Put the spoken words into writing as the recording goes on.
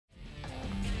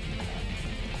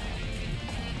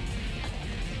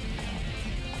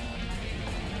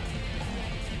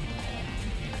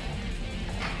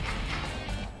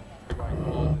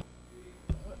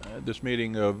this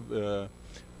meeting of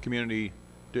Community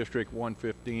District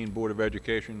 115 Board of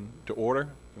Education to order.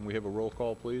 Can we have a roll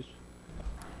call, please?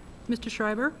 Mr.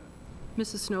 Schreiber?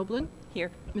 Mrs. Snoblin?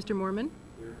 Here. Mr. Moorman?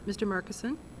 Here. Mr.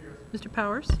 Markison? Here. Mr.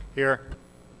 Powers? Here.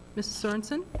 Mrs.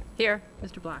 Sorensen? Here.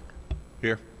 Mr. Black?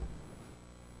 Here.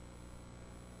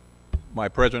 My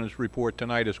President's report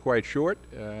tonight is quite short.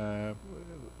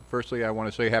 Firstly, I want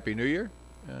to say Happy New Year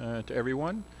to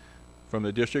everyone. From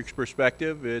the district's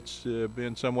perspective, it's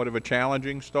been somewhat of a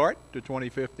challenging start to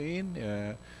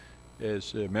 2015.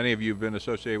 As many of you have been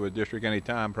associated with the district any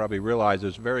time probably realize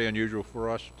it's very unusual for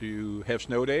us to have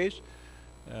snow days,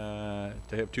 to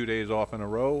have 2 days off in a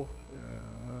row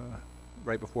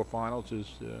right before finals is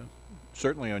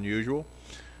certainly unusual.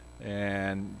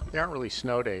 And they aren't really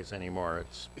snow days anymore.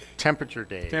 It's temperature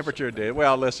days. Temperature day.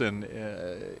 Well, listen,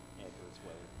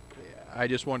 I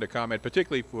just wanted to comment,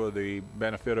 particularly for the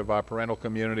benefit of our parental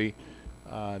community.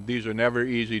 These are never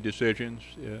easy decisions.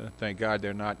 Thank God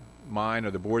they're not mine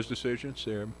or the board's decisions.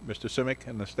 They're Mr. Simic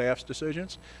and the staff's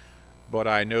decisions. But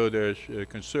I know there's a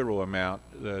considerable amount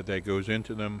that goes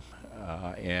into them,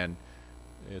 and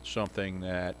it's something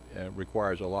that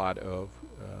requires a lot of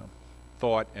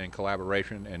thought and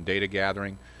collaboration and data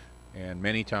gathering, and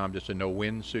many times it's a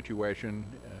no-win situation.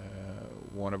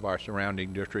 One of our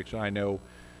surrounding districts I know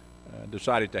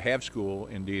decided to have school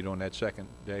indeed on that second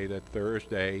day, that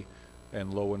Thursday,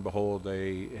 and lo and behold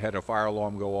they had a fire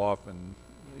alarm go off, and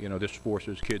you know, this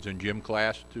forces kids in gym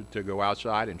class to go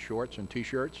outside in shorts and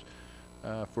t-shirts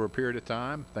for a period of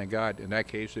time. Thank God in that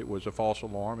case it was a false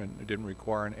alarm and it didn't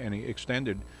require any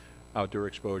extended outdoor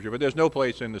exposure. But there's no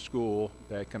place in the school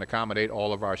that can accommodate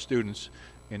all of our students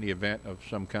in the event of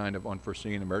some kind of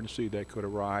unforeseen emergency that could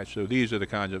arise. So these are the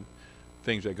kinds of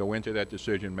things that go into that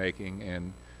decision making,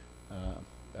 and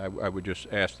I would just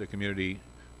ask the community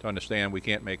to understand we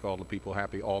can't make all the people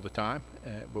happy all the time,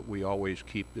 but we always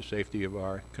keep the safety of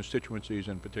our constituencies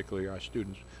and particularly our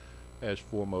students as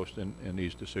foremost in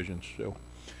these decisions. So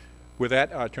with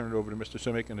that, I'll turn it over to Mr.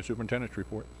 Simic and the superintendent's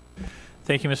report.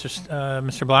 Thank you,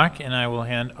 Mr. Black, and I will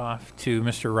hand off to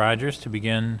Mr. Rogers to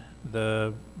begin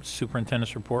the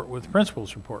superintendent's report with the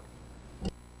principal's report.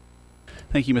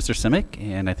 Thank you, Mr. Simic,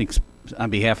 and I think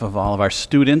on behalf of all of our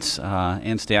students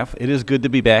and staff, it is good to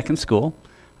be back in school.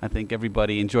 I think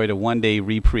everybody enjoyed a one-day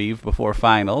reprieve before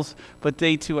finals, but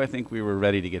day two, I think we were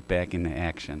ready to get back into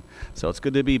action. So it's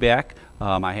good to be back.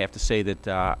 I have to say that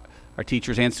our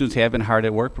teachers and students have been hard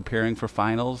at work preparing for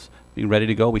finals, being ready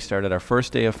to go. We started our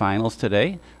first day of finals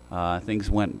today. Things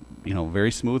went,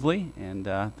 very smoothly,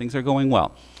 and things are going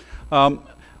well.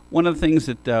 One of the things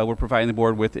that we're providing the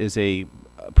board with is a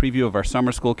preview of our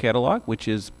summer school catalog, which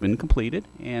has been completed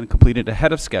and completed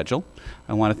ahead of schedule.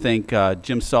 I want to thank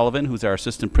Jim Sullivan, who's our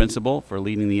assistant principal, for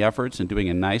leading the efforts and doing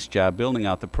a nice job building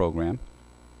out the program.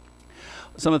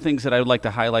 Some of the things that I would like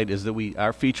to highlight is that we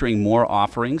are featuring more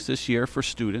offerings this year for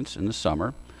students in the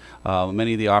summer.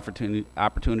 Many of the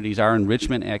opportunities are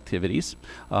enrichment activities,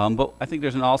 but I think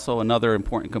there's also another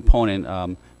important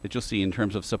component that you'll see in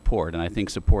terms of support, and I think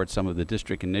supports some of the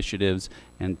district initiatives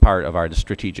and part of our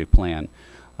strategic plan.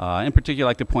 In particular,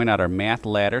 I'd like to point out our Math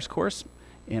Ladders course,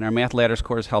 and our Math Ladders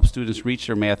course helps students reach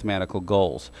their mathematical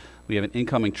goals. We have an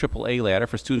incoming AAA ladder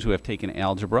for students who have taken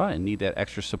algebra and need that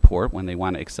extra support when they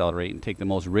want to accelerate and take the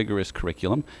most rigorous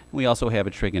curriculum, and we also have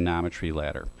a trigonometry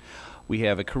ladder. We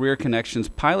have a Career Connections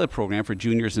pilot program for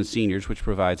juniors and seniors, which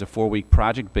provides a 4-week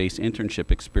project-based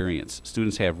internship experience.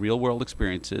 Students have real-world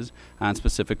experiences on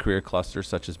specific career clusters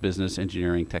such as business,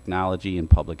 engineering, technology, and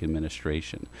public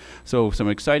administration. So some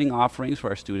exciting offerings for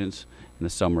our students in the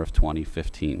summer of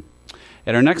 2015.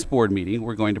 At our next board meeting,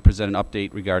 we're going to present an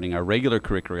update regarding our regular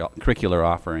curricular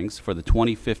offerings for the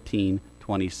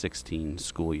 2015-2016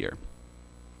 school year.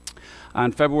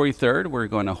 On February 3rd, we're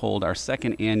going to hold our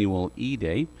second annual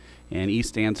E-Day. And E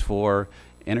stands for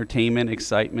entertainment,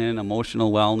 excitement, emotional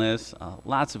wellness,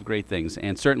 lots of great things,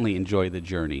 and certainly enjoy the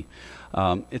journey.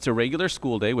 It's a regular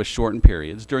school day with shortened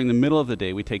periods. During the middle of the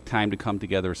day, we take time to come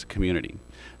together as a community.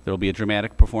 There will be a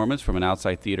dramatic performance from an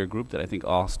outside theater group that I think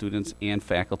all students and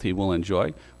faculty will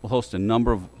enjoy. We'll host a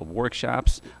number of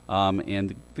workshops,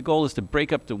 and the goal is to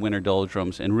break up the winter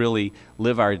doldrums and really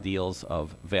live our ideals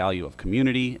of value of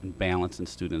community and balance in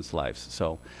students' lives.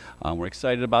 So we're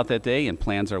excited about that day, and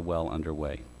plans are well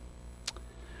underway.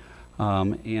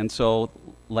 And so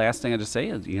last thing I just say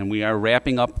is, we are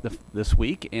wrapping up this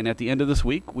week, and at the end of this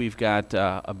week, we've got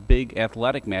a big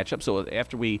athletic matchup. So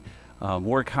after we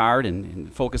work hard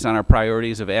and focus on our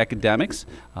priorities of academics,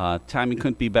 timing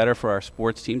couldn't be better for our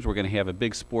sports teams. We're going to have a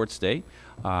big sports day.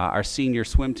 Our senior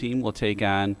swim team will take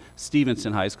on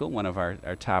Stevenson High School, one of our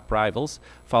top rivals,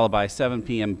 followed by a 7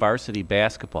 p.m. varsity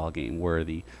basketball game where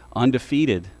the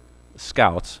undefeated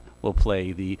Scouts will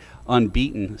play the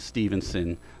unbeaten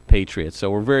Stevenson Patriots.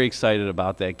 So we're very excited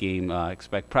about that game.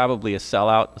 Expect probably a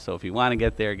sellout. So if you want to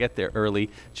get there early. It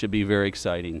should be very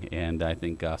exciting. And I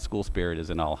think school spirit is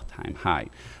an all-time high.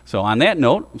 So on that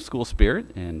note of school spirit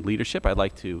and leadership, I'd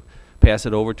like to pass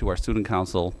it over to our Student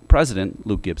Council President,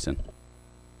 Luke Gibson.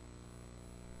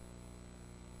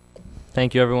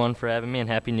 Thank you, everyone, for having me, and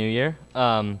Happy New Year.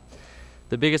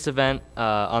 The biggest event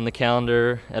on the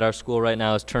calendar at our school right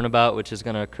now is Turnabout, which is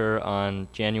going to occur on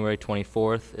January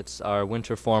 24th. It's our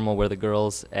winter formal where the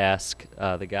girls ask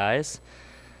the guys.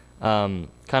 Kind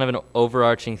of an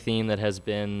overarching theme that has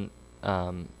been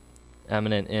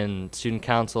eminent in Student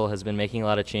Council has been making a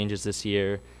lot of changes this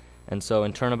year. And so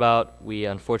in Turnabout, we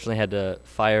unfortunately had to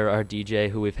fire our DJ,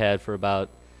 who we've had for about,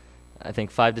 I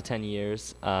think, 5 to 10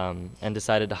 years, and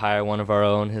decided to hire one of our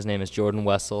own. His name is Jordan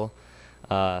Wessel.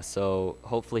 So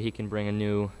hopefully he can bring a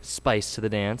new spice to the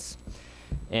dance.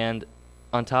 And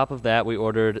on top of that, we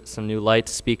ordered some new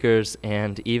lights, speakers,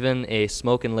 and even a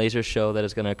smoke and laser show that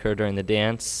is going to occur during the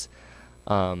dance.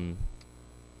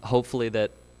 Hopefully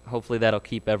that'll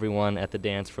keep everyone at the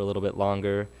dance for a little bit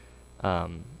longer.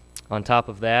 On top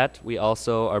of that, we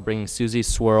also are bringing Susie's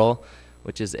Swirl,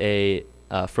 which is a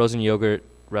frozen yogurt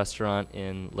restaurant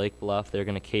in Lake Bluff. They're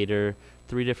going to cater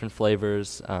 3 different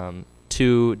flavors,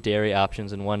 2 dairy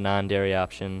options and 1 non-dairy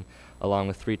option, along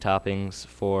with 3 toppings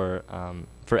for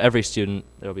every student.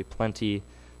 There will be plenty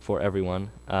for everyone.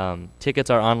 Tickets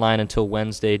are online until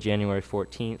Wednesday, January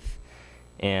 14th,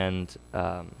 and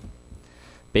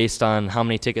based on how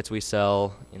many tickets we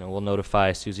sell, we'll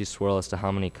notify Susie's Swirl as to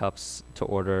how many cups to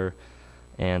order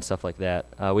and stuff like that.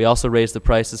 We also raised the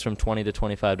prices from $20 to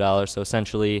 $25, so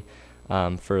essentially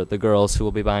for the girls who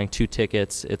will be buying 2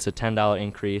 tickets, it's a $10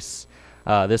 increase.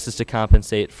 This is to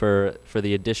compensate for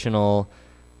the additional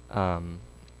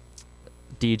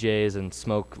DJs and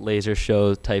smoke laser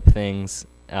show type things,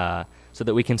 so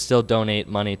that we can still donate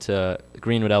money to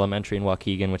Greenwood Elementary in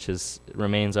Waukegan, which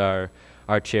remains our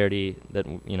charity that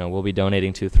we'll be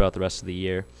donating to throughout the rest of the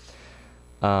year.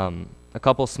 A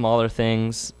couple smaller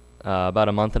things. About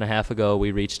a month and a half ago,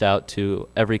 we reached out to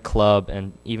every club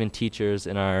and even teachers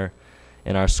in our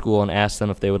school and asked them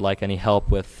if they would like any help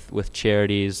with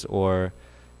charities or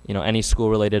any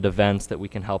school-related events that we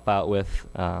can help out with.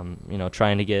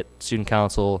 Trying to get Student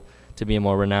Council to be a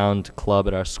more renowned club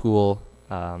at our school.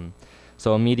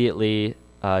 So immediately,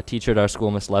 a teacher at our school,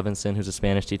 Miss Levinson, who's a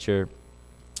Spanish teacher,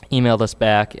 emailed us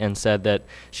back and said that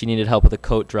she needed help with a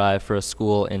coat drive for a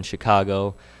school in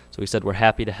Chicago. So we said we're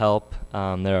happy to help.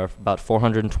 There are about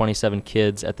 427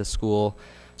 kids at the school.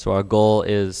 So our goal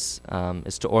is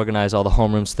to organize all the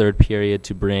homerooms third period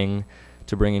to bring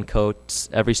in coats.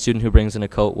 Every student who brings in a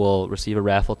coat will receive a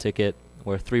raffle ticket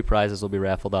where 3 prizes will be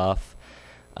raffled off.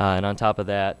 And on top of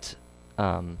that,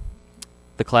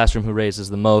 the classroom who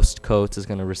raises the most coats is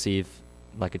going to receive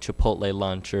like a Chipotle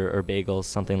lunch or bagels,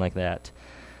 something like that.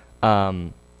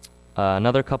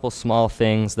 Another couple small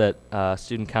things that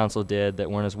Student Council did that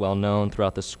weren't as well known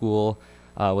throughout the school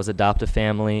was adopt a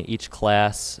family. Each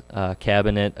class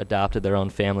cabinet adopted their own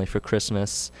family for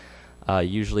Christmas.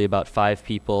 Usually about 5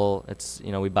 people.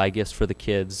 We buy gifts for the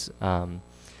kids, and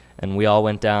we all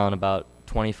went down. About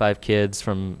 25 kids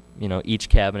from each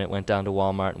cabinet went down to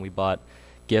Walmart, and we bought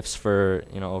gifts for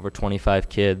over 25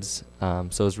 kids. So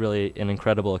it was really an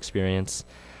incredible experience.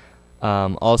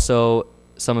 Also,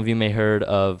 some of you may heard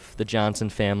of the Johnson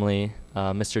family.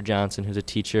 Mr. Johnson, who's a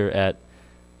teacher at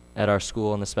our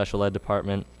school in the special ed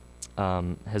department,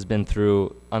 has been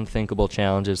through unthinkable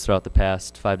challenges throughout the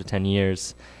past 5 to 10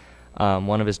 years.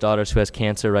 One of his daughters who has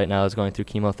cancer right now is going through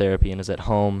chemotherapy and is at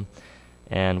home.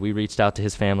 And we reached out to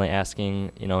his family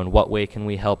asking, in what way can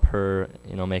we help her,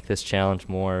 make this challenge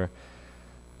more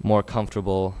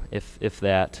comfortable, if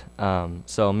that.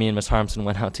 So me and Miss Harmson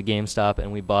went out to GameStop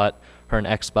and we bought her an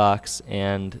Xbox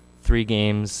and 3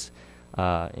 games,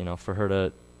 for her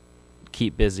to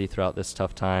keep busy throughout this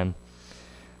tough time.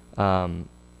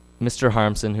 Mr.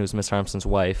 Harmson, who's Miss Harmson's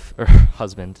wife, or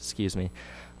husband, excuse me,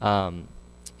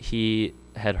 he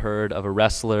had heard of a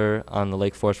wrestler on the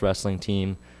Lake Forest wrestling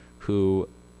team who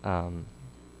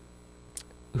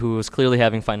was clearly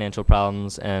having financial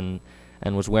problems and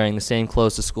was wearing the same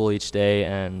clothes to school each day,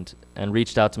 and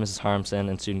reached out to Mrs. Harmson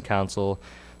and Student Council.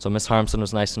 So Miss Harmson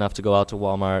was nice enough to go out to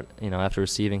Walmart, after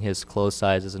receiving his clothes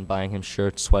sizes and buying him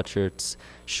shirts, sweatshirts,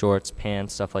 shorts,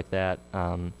 pants, stuff like that.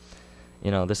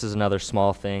 This is another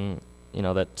small thing,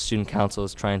 that Student Council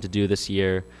is trying to do this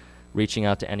year, reaching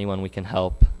out to anyone we can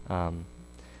help.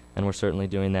 and we're certainly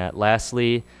doing that.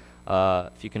 Lastly,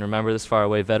 if you can remember this far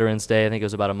away, Veterans Day, I think it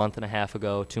was about a month and a half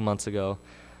ago, 2 months ago,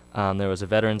 there was a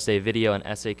Veterans Day video and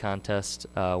essay contest.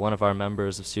 One of our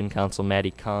members of Student Council,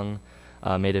 Maddie Kung,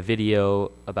 made a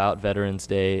video about Veterans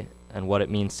Day and what it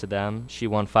means to them. She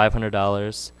won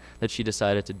 $500 that she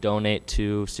decided to donate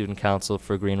to Student Council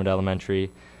for Greenwood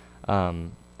Elementary.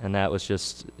 And that was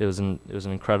just, it was an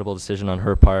incredible decision on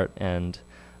her part, and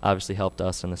obviously helped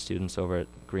us and the students over at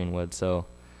Greenwood. So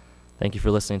thank you for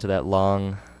listening to that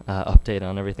long update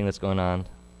on everything that's going on.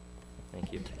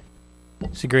 Thank you.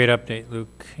 It's a great update,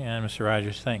 Luke and Mr.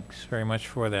 Rogers. Thanks very much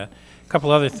for that. A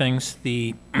couple other things.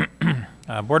 The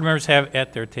board members have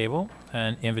at their table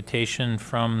an invitation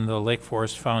from the Lake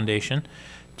Forest Foundation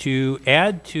to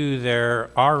add to their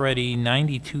already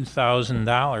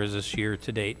 $92,000 this year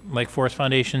to date. Lake Forest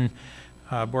Foundation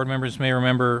board members may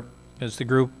remember is the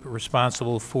group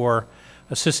responsible for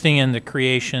assisting in the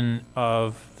creation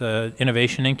of the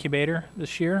Innovation Incubator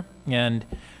this year and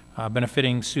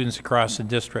benefiting students across the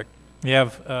district. We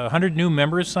have 100 new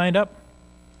members signed up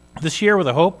this year with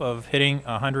a hope of hitting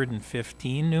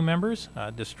 115 new members,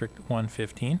 District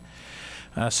 115.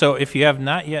 So if you have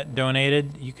not yet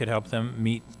donated, you could help them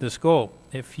meet this goal.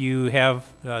 If you have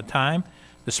time,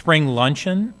 the spring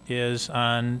luncheon is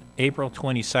on April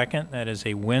 22nd. That is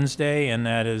a Wednesday, and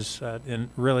that is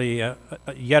really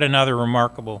yet another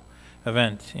remarkable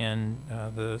event in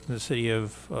the city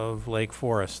of Lake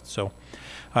Forest. So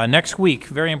next week,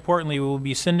 very importantly, we will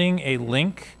be sending a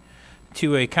link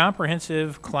to a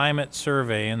comprehensive climate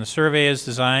survey, and the survey is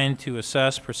designed to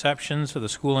assess perceptions of the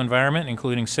school environment,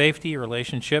 including safety,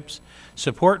 relationships,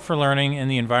 support for learning,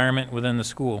 and the environment within the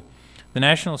school. The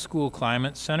National School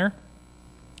Climate Center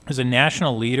is a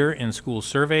national leader in school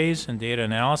surveys and data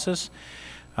analysis.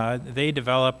 They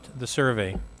developed the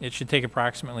survey. It should take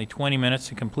approximately 20 minutes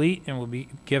to complete and will be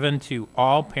given to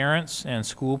all parents and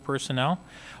school personnel.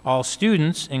 All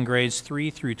students in grades 3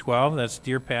 through 12, that's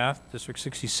Deer Path, District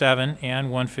 67,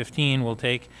 and 115, will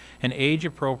take an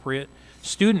age-appropriate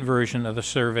student version of the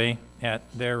survey at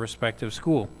their respective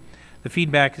school. The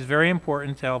feedback is very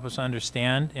important to help us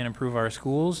understand and improve our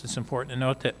schools. It's important to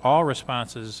note that all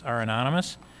responses are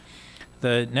anonymous.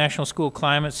 The National School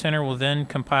Climate Center will then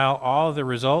compile all of the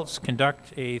results,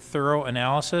 conduct a thorough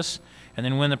analysis, and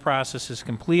then when the process is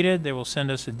completed, they will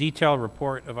send us a detailed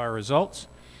report of our results.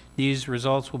 These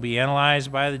results will be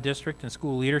analyzed by the district and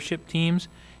school leadership teams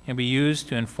and be used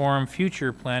to inform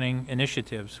future planning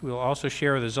initiatives. We will also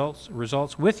share the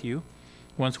results with you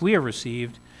once we have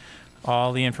received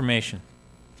all the information.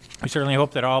 We certainly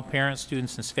hope that all parents,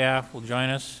 students, and staff will join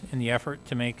us in the effort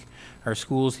to make our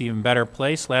schools an even better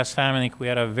place. Last time, I think we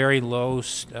had a very low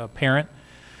parent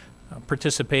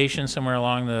participation, somewhere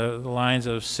along the lines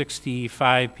of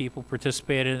 65 people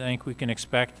participated. I think we can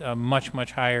expect a much,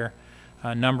 much higher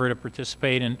number to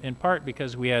participate, in part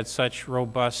because we had such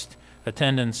robust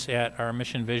attendance at our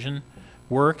mission vision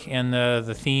work, and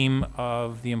the theme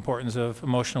of the importance of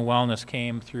emotional wellness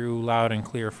came through loud and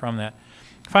clear from that.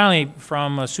 Finally,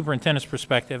 from a superintendent's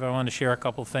perspective, I wanted to share a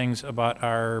couple things about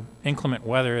our inclement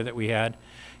weather that we had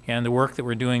and the work that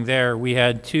we're doing there. We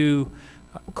had 2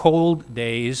 cold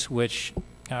days, which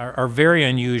are very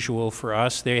unusual for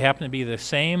us. They happen to be the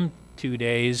same 2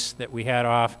 days that we had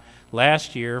off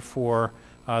last year for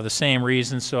the same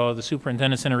reason. So the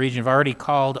superintendents in the region have already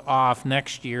called off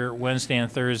next year, Wednesday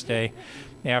and Thursday,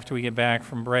 after we get back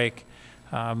from break.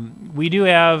 We do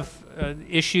have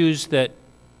issues that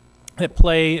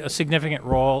play a significant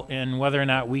role in whether or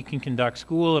not we can conduct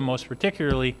school, and most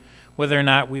particularly whether or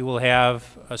not we will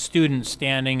have a student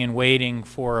standing and waiting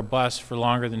for a bus for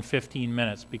longer than 15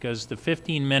 minutes, because the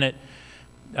 15-minute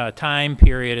time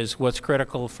period is what's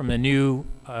critical from the new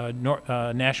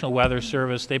National Weather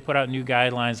Service. They put out new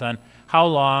guidelines on how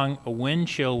long a wind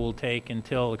chill will take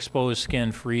until exposed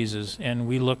skin freezes, and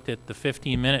we looked at the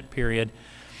 15-minute period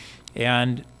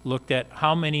and looked at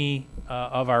how many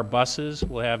of our buses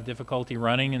will have difficulty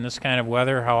running in this kind of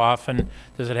weather. How often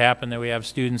does it happen that we have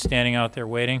students standing out there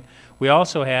waiting? We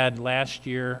also had last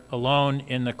year alone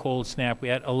in the cold snap, we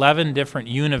had 11 different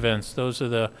univents. Those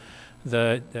are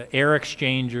the air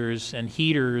exchangers and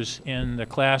heaters in the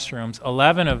classrooms.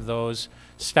 11 of those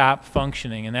stopped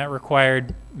functioning, and that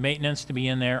required maintenance to be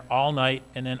in there all night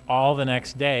and then all the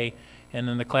next day. And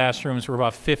then the classrooms were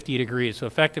about 50 degrees. So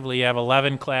effectively you have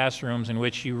 11 classrooms in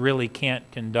which you really can't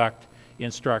conduct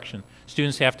instruction.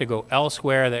 Students have to go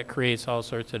elsewhere. That creates all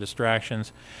sorts of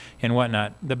distractions and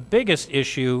whatnot. The biggest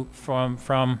issue from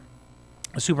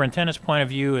a superintendent's point of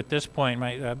view at this point,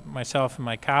 myself and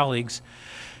my colleagues,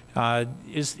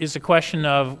 is a question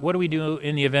of what do we do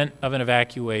in the event of an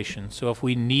evacuation. So if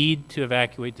we need to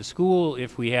evacuate the school,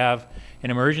 if we have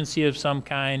an emergency of some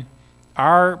kind,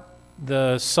 are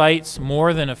the sites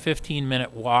more than a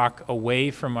 15-minute walk away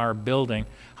from our building?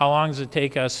 How long does it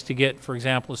take us to get, for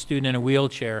example, a student in a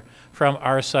wheelchair from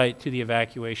our site to the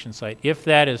evacuation site? If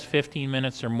that is 15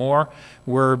 minutes or more,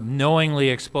 we're knowingly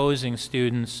exposing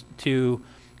students to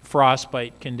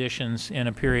frostbite conditions in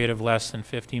a period of less than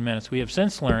 15 minutes. We have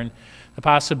since learned the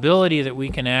possibility that we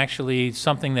can actually,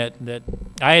 something that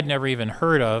I had never even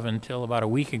heard of until about a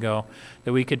week ago,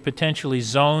 that we could potentially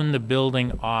zone the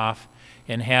building off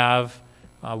and have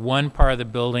one part of the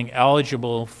building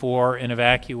eligible for an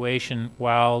evacuation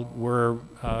while we're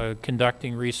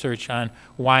conducting research on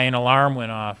why an alarm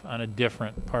went off on a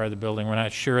different part of the building. We're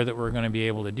not sure that we're going to be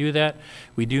able to do that.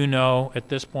 We do know at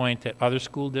this point that other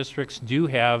school districts do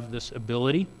have this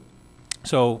ability.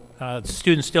 So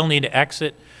students still need to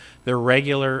exit their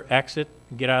regular exit,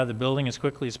 get out of the building as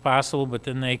quickly as possible, but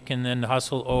then they can then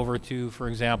hustle over to, for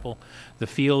example, the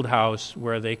field house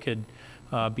where they could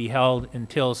be held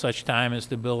until such time as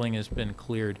the building has been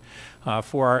cleared.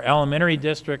 For our elementary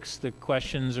districts, the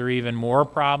questions are even more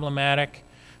problematic.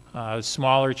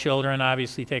 Smaller children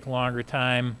obviously take longer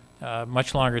time,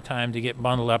 much longer time to get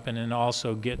bundled up and then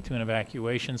also get to an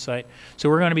evacuation site. So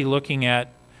we're going to be looking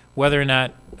at whether or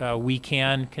not we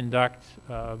can conduct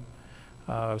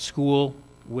school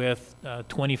with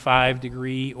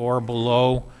 25-degree or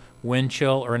below wind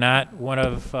chill or not. One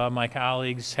of my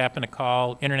colleagues happened to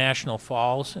call International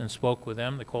Falls and spoke with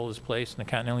them, the coldest place in the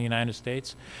continental United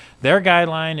States. Their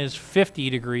guideline is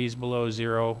 50 degrees below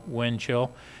zero wind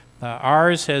chill.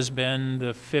 Ours has been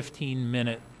the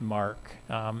 15-minute mark,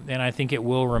 and I think it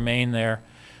will remain there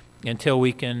until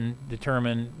we can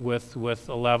determine with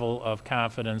a level of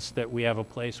confidence that we have a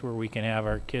place where we can have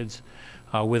our kids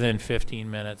within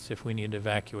 15 minutes if we need to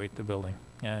evacuate the building.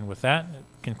 And with that, it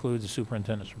concludes the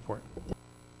superintendent's report.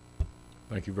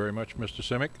 Thank you very much, Mr.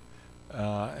 Simic.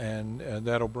 And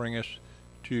that'll bring us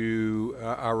to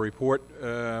our report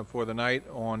for the night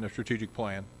on the strategic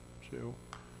plan. So,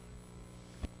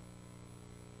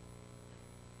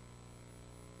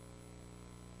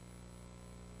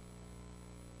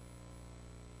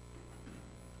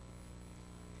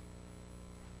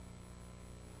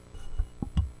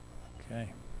 okay.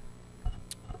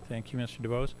 Thank you, Mr.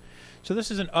 DeBose. So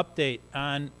this is an update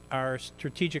on our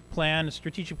strategic plan. The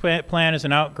strategic plan is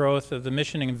an outgrowth of the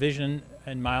mission and vision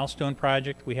and milestone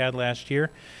project we had last year.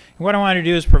 And what I want to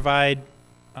do is provide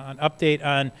an update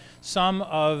on some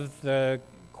of the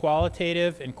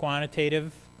qualitative and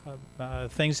quantitative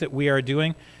things that we are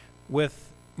doing,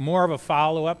 with more of a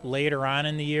follow-up later on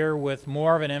in the year, with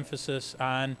more of an emphasis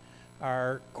on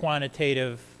our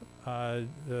quantitative,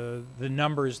 the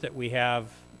numbers that we have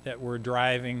that we're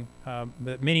driving,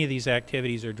 that many of these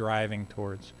activities are driving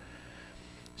towards.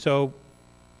 So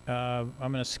I'm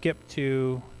going to skip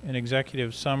to an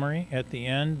executive summary at the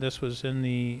end. This was in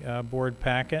the board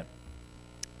packet.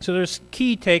 So there's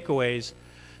key takeaways.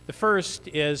 The first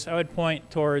is I would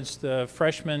point towards the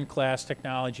freshman class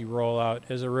technology rollout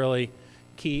as a really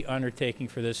key undertaking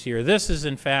for this year. This is,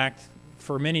 in fact,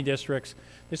 for many districts,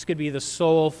 this could be the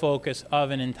sole focus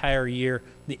of an entire year,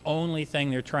 the only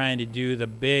thing they're trying to do, the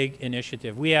big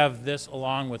initiative. We have this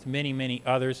along with many, many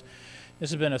others. This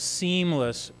has been a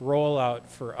seamless rollout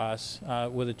for us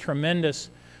with a tremendous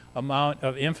amount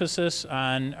of emphasis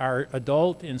on our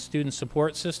adult and student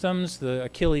support systems, the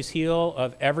Achilles heel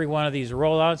of every one of these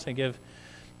rollouts. I give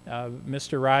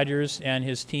Mr. Rogers and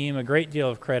his team a great deal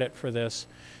of credit for this,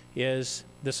 is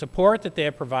the support that they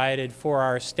have provided for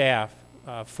our staff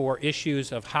for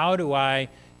issues of how do I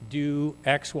do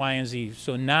X, Y, and Z.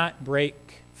 So not break,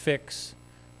 fix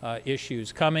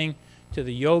issues. Coming to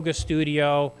the yoga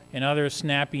studio and other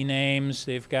snappy names.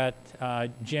 They've got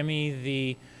Jimmy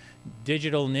the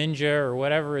digital ninja or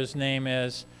whatever his name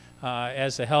is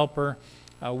as a helper.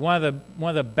 One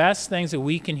of the best things that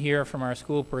we can hear from our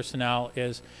school personnel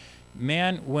is,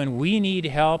 man, when we need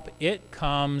help, it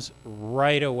comes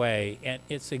right away, and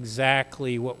it's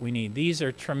exactly what we need. These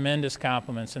are tremendous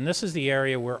compliments, and this is the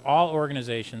area where all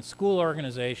organizations, school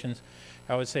organizations,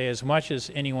 I would say as much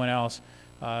as anyone else,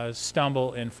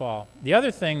 stumble and fall. The other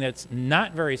thing that's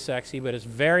not very sexy but is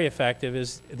very effective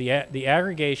is the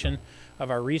aggregation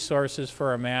of our resources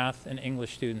for our math and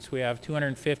English students. We have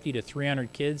 250 to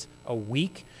 300 kids a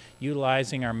week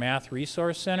utilizing our math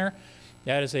resource center.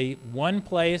 That is one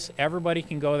place everybody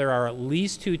can go. There are at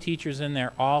least 2 teachers in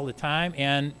there all the time,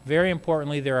 and very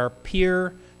importantly, there are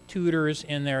peer tutors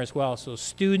in there as well. So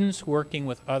students working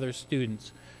with other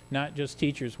students, not just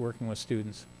teachers working with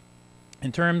students.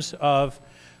 In terms of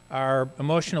our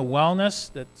emotional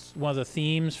wellness, that's one of the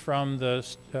themes from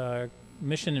the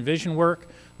mission and vision work.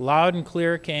 Loud and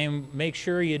clear came, make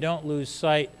sure you don't lose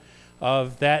sight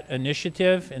of that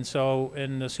initiative. And so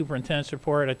in the superintendent's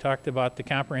report, I talked about the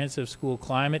comprehensive school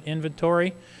climate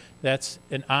inventory. That's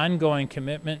an ongoing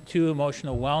commitment to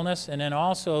emotional wellness. And then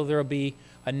also there will be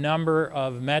a number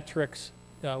of metrics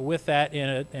with that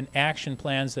in action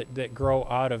plans that grow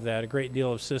out of that, a great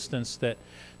deal of assistance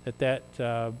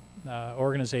that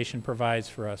organization provides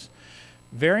for us.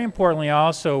 Very importantly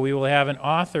also, we will have an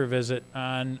author visit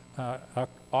on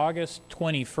August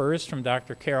 21st from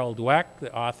Dr. Carol Dweck,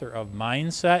 the author of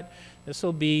Mindset. This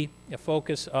will be a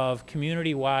focus of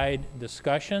community-wide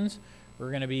discussions. We're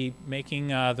going to be making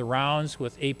the rounds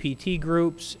with APT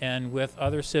groups and with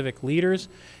other civic leaders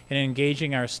and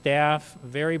engaging our staff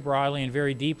very broadly and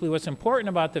very deeply. What's important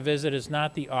about the visit is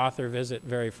not the author visit,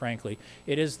 very frankly.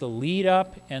 It is the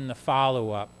lead-up and the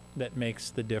follow-up that makes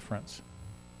the difference.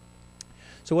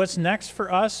 So what's next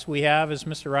for us? We have, as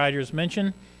Mr. Rogers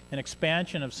mentioned, an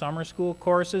expansion of summer school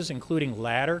courses, including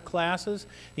ladder classes.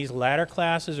 These ladder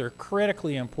classes are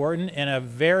critically important and a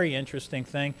very interesting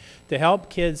thing to help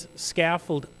kids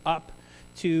scaffold up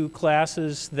to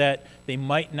classes that they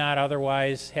might not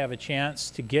otherwise have a chance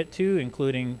to get to,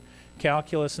 including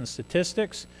calculus and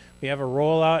statistics. We have a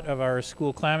rollout of our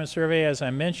school climate survey, as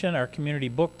I mentioned, our community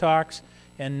book talks,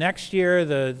 and next year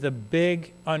the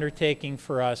big undertaking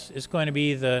for us is going to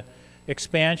be the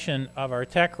expansion of our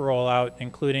tech rollout,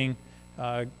 including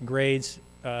grades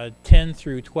 10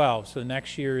 through 12. So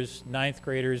next year's 9th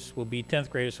graders will be 10th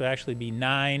graders, so it'll actually be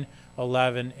 9,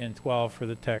 11, and 12 for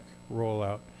the tech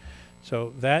rollout.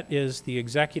 So that is the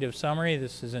executive summary.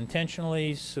 This is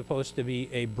intentionally supposed to be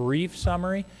a brief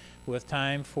summary with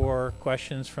time for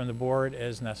questions from the board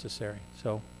as necessary,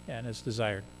 so, and as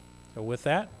desired. So with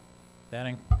that,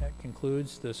 that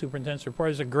concludes the superintendent's report.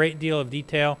 There's a great deal of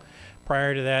detail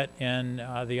prior to that in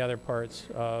the other parts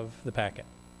of the packet.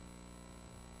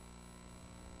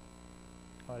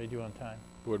 How do you do on time?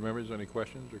 Board members, any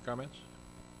questions or comments?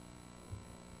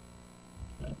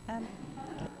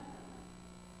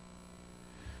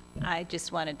 I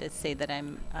just wanted to say that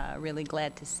I'm really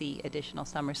glad to see additional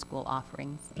summer school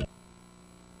offerings. Okay.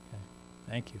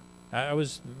 Thank you. I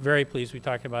was very pleased. We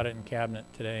talked about it in cabinet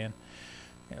today, and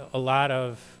a lot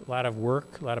of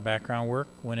work, a lot of background work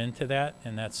went into that,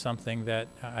 and that's something that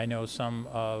I know some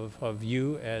of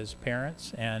you as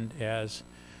parents and as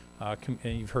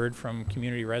you've heard from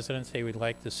community residents, they would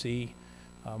like to see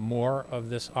more of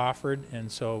this offered.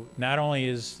 And so not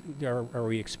only are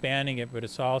we expanding it, but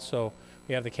it's also,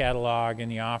 we have the catalog and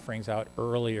the offerings out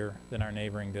earlier than our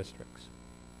neighboring districts.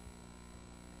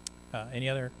 Any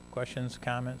other questions,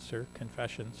 comments, or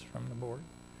confessions from the board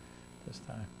this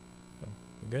time? So,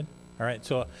 we're good? All right,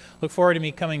 so look forward to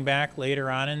me coming back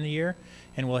later on in the year,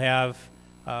 and we'll have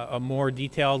a more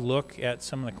detailed look at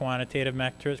some of the quantitative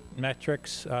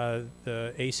metrics,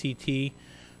 the ACT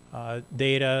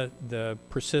data, the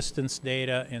persistence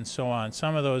data, and so on.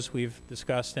 Some of those we've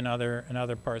discussed in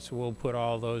other parts, so we'll put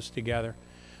all those together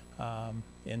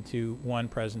into one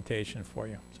presentation for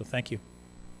you. So thank you.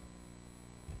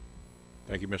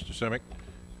 Thank you, Mr. Simic.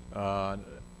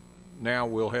 Now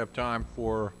we'll have time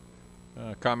for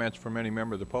comments from any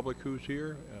member of the public who's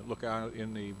here. Look out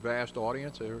in the vast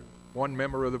audience. There's one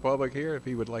member of the public here, if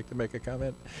he would like to make a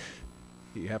comment.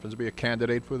 He happens to be a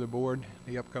candidate for the board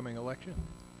in the upcoming election.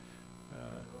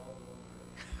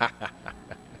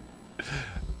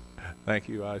 Thank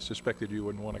you. I suspected you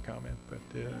wouldn't want to comment, but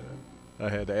I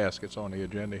had to ask. It's on the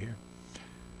agenda here.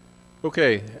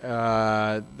 Okay,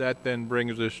 that then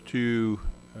brings us to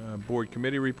board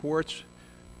committee reports.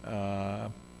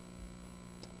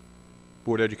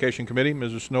 Board Education Committee,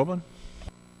 Mrs. Snowman.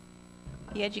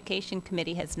 The Education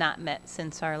Committee has not met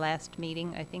since our last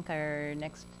meeting. I think our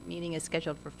next meeting is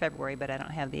scheduled for February, but I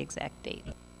don't have the exact date.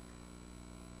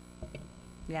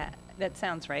 Yeah, that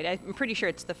sounds right. I'm pretty sure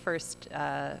it's the first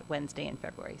Wednesday in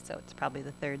February, so it's probably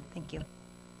the 3rd. Thank you.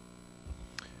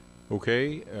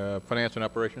 Okay, Finance and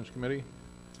Operations Committee.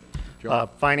 John?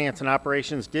 Finance and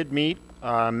Operations did meet,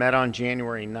 met on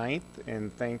January 9th,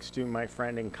 and thanks to my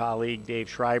friend and colleague Dave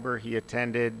Schreiber, he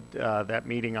attended that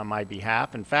meeting on my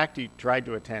behalf. In fact, he tried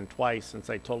to attend twice since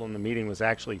I told him the meeting was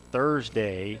actually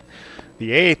Thursday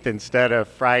the 8th instead of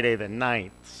Friday the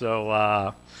 9th.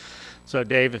 So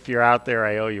Dave, if you're out there,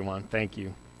 I owe you one. Thank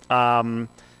you.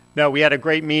 No, we had a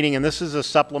great meeting, and this is a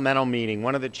supplemental meeting.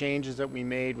 One of the changes that we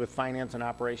made with Finance and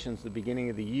Operations at the beginning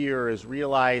of the year is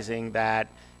realizing that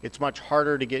it's much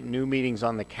harder to get new meetings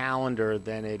on the calendar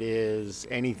than it is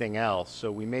anything else. So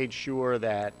we made sure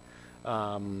that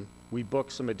we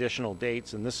booked some additional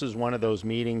dates, and this is one of those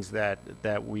meetings that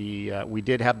we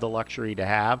did have the luxury to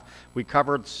have. We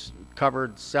covered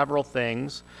several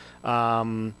things.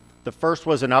 The first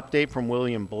was an update from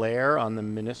William Blair on the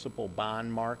municipal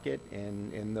bond market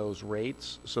and those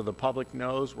rates. So the public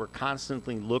knows we're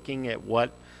constantly looking at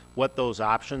what those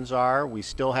options are. We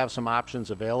still have some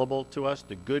options available to us.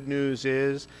 The good news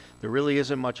is there really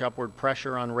isn't much upward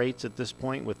pressure on rates at this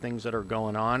point with things that are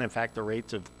going on. In fact, the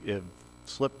rates have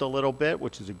slipped a little bit,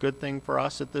 which is a good thing for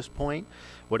us at this point.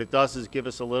 What it does is give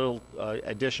us a little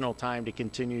additional time to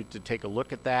continue to take a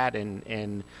look at that,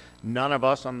 and none of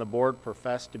us on the board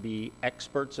profess to be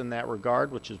experts in that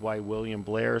regard, which is why William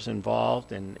Blair is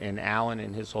involved, and Alan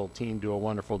and his whole team do a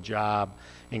wonderful job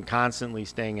in constantly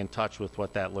staying in touch with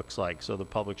what that looks like. So the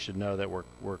public should know that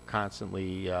we're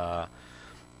constantly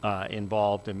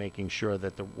involved in making sure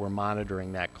that we're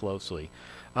monitoring that closely.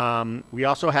 We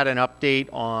also had an update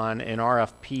on an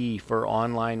RFP for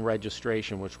online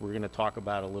registration, which we're going to talk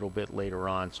about a little bit later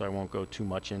on, so I won't go too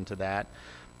much into that.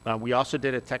 We also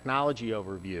did a technology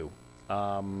overview.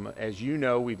 As you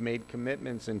know, we've made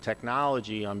commitments in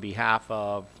technology on behalf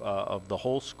of the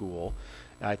whole school.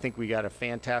 I think we got a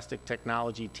fantastic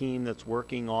technology team that's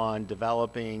working on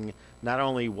developing not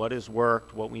only what has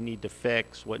worked, what we need to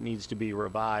fix, what needs to be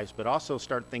revised, but also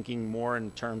start thinking more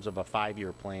in terms of a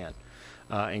 5-year plan.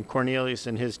 And Cornelius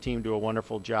and his team do a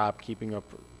wonderful job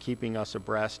keeping us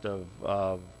abreast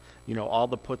of you know, all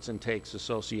the puts and takes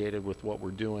associated with what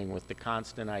we're doing, with the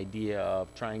constant idea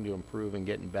of trying to improve and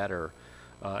getting better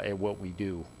at what we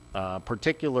do.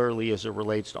 Particularly as it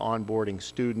relates to onboarding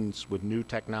students with new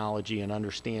technology and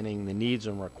understanding the needs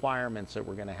and requirements that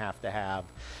we're going to have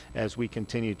as we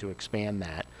continue to expand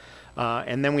that.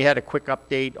 And then we had a quick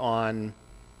update on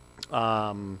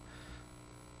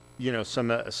you know,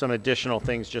 some additional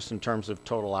things just in terms of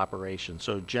total operation.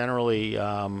 So generally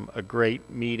a great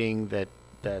meeting that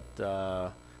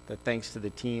thanks to the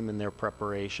team and their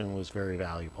preparation was very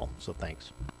valuable. So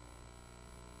thanks.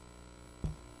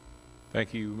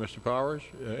 Thank you, Mr. Powers.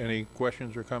 Any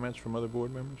questions or comments from other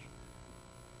board members?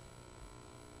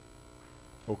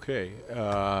 Okay.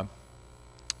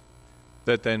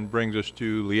 That then brings us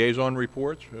to liaison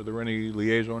reports. Are there any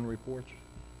liaison reports?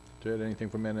 Ted, anything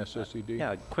from NSSED?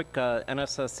 Yeah, quick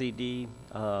NSSED.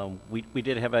 We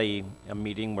did have a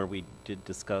meeting where we did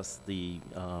discuss the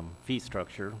fee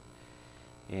structure,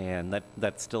 and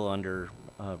that's still under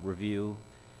review.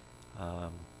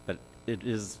 But it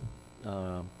is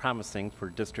promising for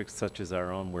districts such as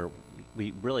our own, where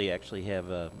we really actually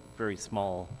have a very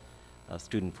small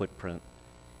student footprint,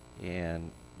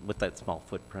 and with that small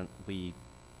footprint, we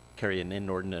carry an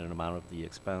inordinate amount of the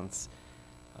expense.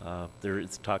 There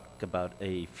is talk about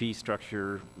a fee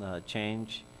structure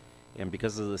change, and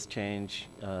because of this change,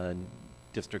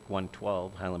 District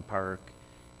 112, Highland Park,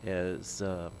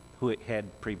 who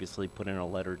had previously put in a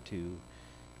letter to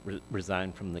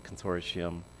resign from the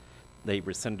consortium, they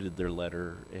rescinded their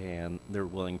letter, and they're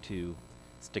willing to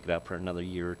stick it out for another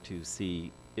year to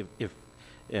see if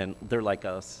and they're like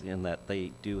us in that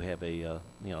they do have a you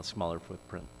know, smaller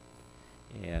footprint,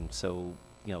 and so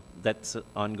you know, that's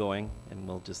ongoing, and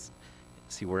we'll just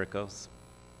see where it goes.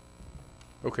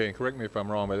 Okay, and correct me if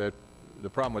I'm wrong, but the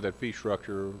problem with that fee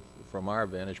structure from our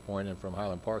vantage point and from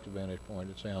Highland Park's vantage point,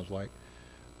 it sounds like,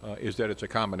 is that it's a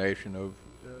combination of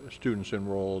students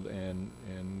enrolled and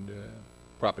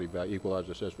property value, equalized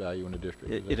assessed value in the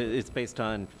district. It's based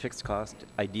on fixed cost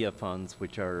IDEA funds,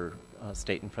 which are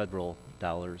state and federal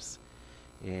dollars,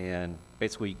 and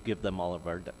basically give them all of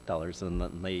our dollars, and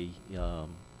then they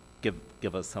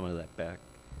give us some of that back.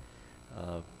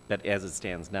 But as it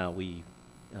stands now, we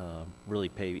really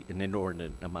pay an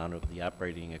inordinate amount of the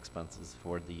operating expenses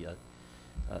for the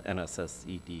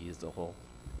NSSED as a whole.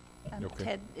 Okay.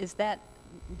 Ted, is that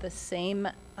the same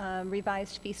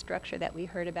revised fee structure that we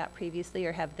heard about previously,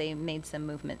 or have they made some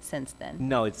movement since then?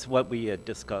 No, it's what we had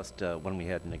discussed when we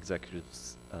had an executive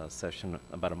session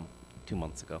about 2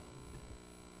 months ago.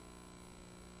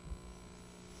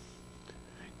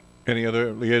 Any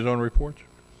other liaison reports?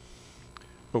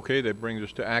 Okay, that brings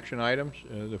us to action items.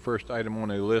 The first item on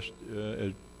the list,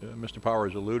 as Mr.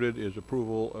 Powers alluded, is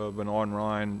approval of an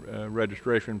online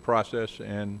registration process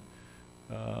and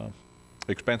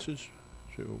expenses.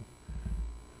 So,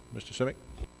 Mr. Simic.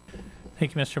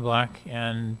 Thank you, Mr. Black.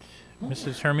 And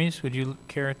Mrs. Hermes, would you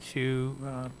care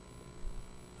to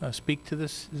speak to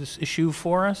this issue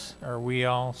for us? Are we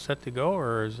all set to go,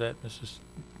 or is that Mrs.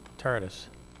 Tardis?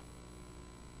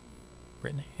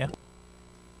 Brittany, yeah.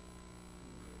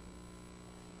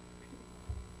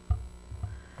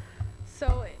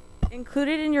 So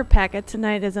Included in your packet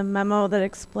tonight is a memo that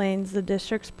explains the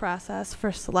district's process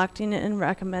for selecting and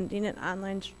recommending an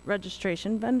online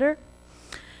registration vendor.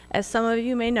 As some of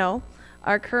you may know,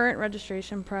 our current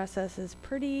registration process is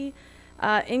pretty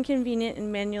inconvenient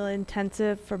and manually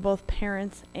intensive for both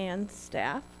parents and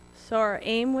staff. So our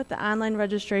aim with the online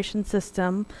registration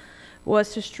system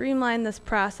was to streamline this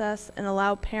process and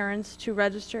allow parents to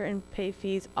register and pay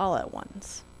fees all at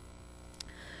once.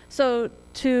 So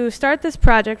to start this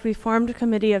project, we formed a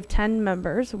committee of 10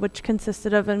 members, which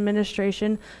consisted of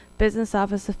administration, business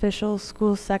office officials,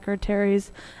 school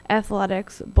secretaries,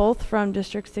 athletics, both from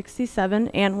District 67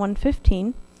 and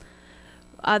 115.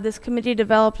 This committee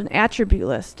developed an attribute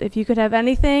list. If you could have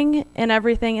anything and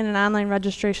everything in an online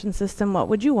registration system, what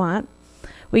would you want?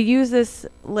 We used this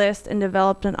list and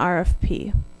developed an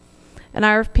RFP. An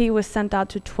RFP was sent out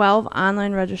to 12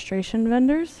 online registration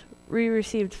vendors. We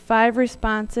received 5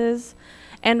 responses,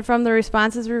 and from the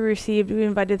responses we received, we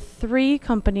invited 3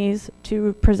 companies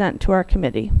to present to our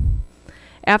committee.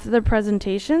 After the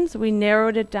presentations, we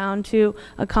narrowed it down to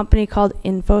a company called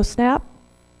InfoSnap.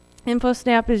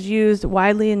 InfoSnap is used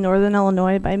widely in Northern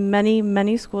Illinois by many,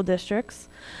 many school districts.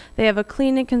 They have a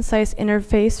clean and concise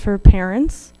interface for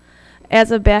parents. As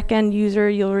a back-end user,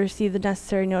 you'll receive the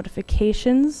necessary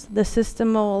notifications. The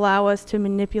system will allow us to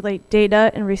manipulate data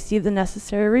and receive the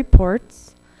necessary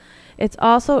reports. It's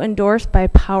also endorsed by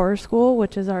PowerSchool,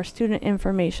 which is our student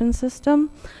information system.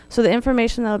 So the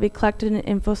information that will be collected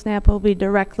in InfoSnap will be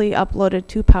directly uploaded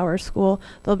to PowerSchool.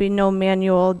 There'll be no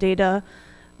manual data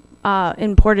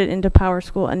imported into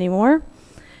PowerSchool anymore.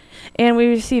 And we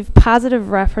receive positive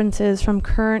references from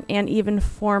current and even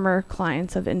former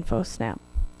clients of InfoSnap.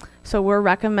 So we're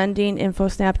recommending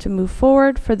InfoSnap to move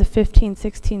forward for the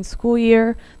 15-16 school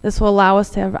year. This will allow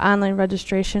us to have online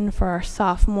registration for our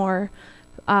sophomore,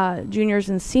 juniors,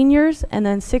 and seniors. And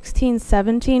then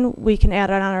 16-17, we can add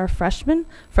on our freshmen.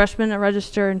 Freshmen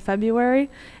register in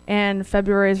February, and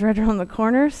February is right around the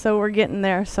corner, so we're getting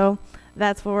there. So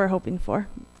that's what we're hoping for.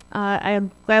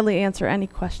 I'd gladly answer any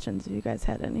questions if you guys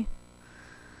had any.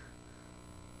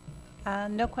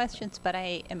 No questions, but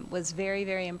I was very,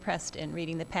 very impressed in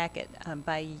reading the packet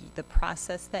by the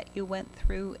process that you went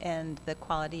through and the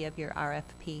quality of your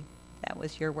RFP. That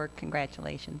was your work.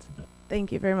 Congratulations.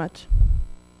 Thank you very much.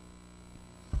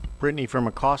 Brittany, from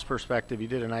a cost perspective, you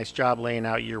did a nice job laying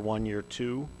out year 1, year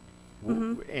 2.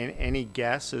 Any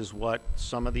guess as what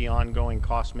some of the ongoing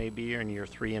costs may be in year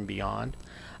 3 and beyond?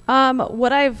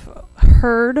 What I've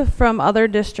heard from other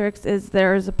districts is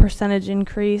there's a percentage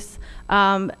increase.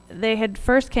 They had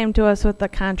first came to us with a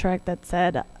contract that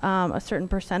said a certain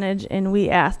percentage, and we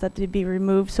asked that to be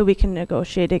removed so we can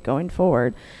negotiate it going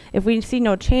forward. If we see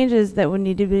no changes that would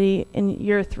need to be in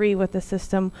year 3 with the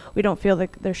system, we don't feel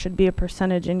like there should be a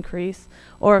percentage increase,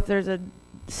 or if there's a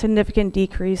significant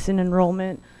decrease in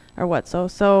enrollment or what.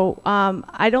 So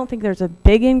I don't think there's a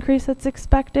big increase that's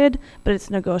expected, but it's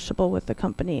negotiable with the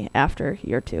company after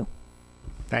year 2.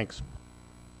 Thanks.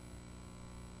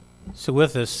 So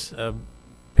with this, a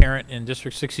parent in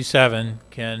District 67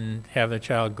 can have their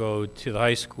child go to the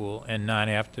high school and not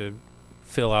have to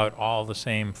fill out all the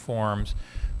same forms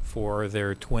for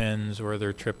their twins or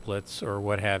their triplets or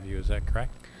what have you. Is that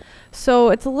correct? So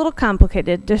it's a little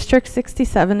complicated. District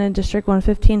 67 and District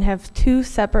 115 have 2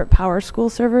 separate PowerSchool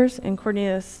servers, and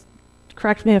Cornelius,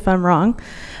 correct me if I'm wrong.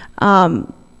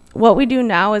 What we do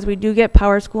now is we do get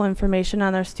PowerSchool information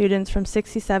on our students from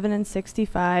 67 and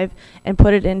 65 and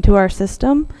put it into our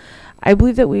system. I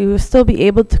believe that we will still be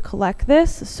able to collect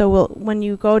this, so when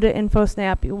you go to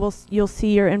InfoSnap, you'll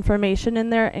see your information in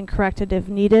there and correct it if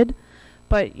needed.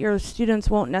 But your students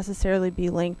won't necessarily be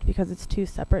linked because it's 2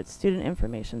 separate student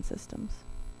information systems.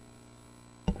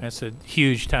 That's a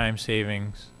huge time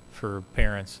savings for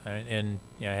parents, and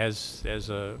yeah, as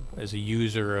a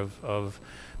user of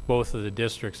both of the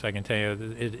districts, I can tell you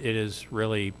that it is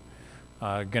really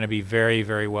going to be very,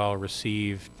 very well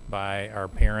received by our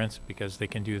parents because they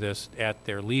can do this at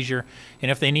their leisure.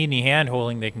 And if they need any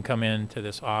hand-holding, they can come into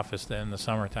this office in the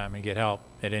summertime and get help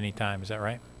at any time. Is that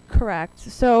right? Correct.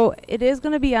 So it is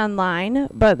going to be online,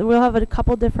 but we'll have a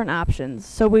couple different options.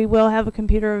 So we will have a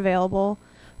computer available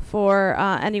for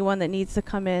anyone that needs to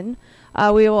come in.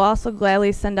 We will also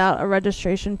gladly send out a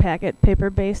registration packet,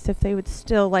 paper-based, if they would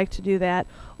still like to do that.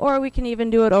 Or we can even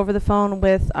do it over the phone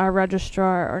with our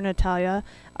registrar or Natalia,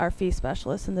 our fee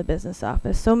specialist in the business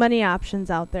office. So many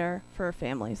options out there for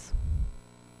families.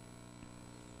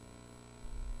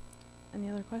 Any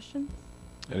other questions?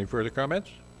 Any further comments?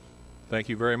 Thank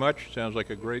you very much. Sounds like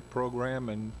a great program,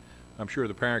 and I'm sure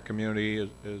the parent community,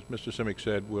 as Mr. Simic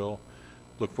said, will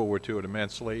look forward to it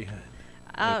immensely.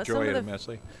 Joy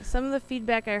immensely. Some of the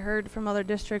feedback I heard from other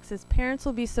districts is parents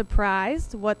will be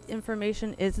surprised what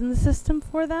information is in the system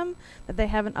for them that they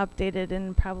haven't updated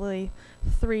in probably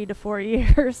 3 to 4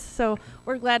 years. So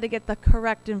we're glad to get the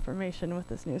correct information with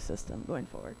this new system going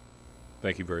forward.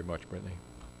 Thank you very much, Brittany.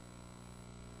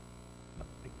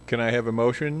 Can I have a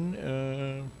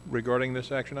motion regarding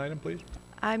this action item, please?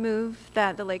 I move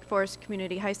that the Lake Forest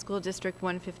Community High School District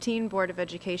 115 Board of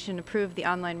Education approve the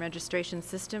online registration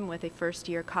system with a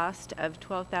first-year cost of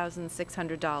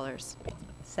 $12,600.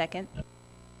 Second.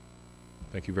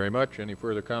 Thank you very much. Any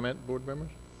further comment, board members?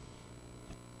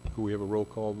 Could we have a roll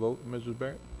call vote, Mrs.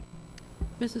 Barrett?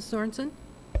 Mrs. Sorensen?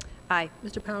 Aye.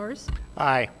 Mr. Powers?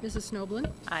 Aye. Mrs.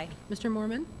 Snoblin? Aye. Mr.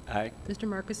 Mormon? Aye. Mr.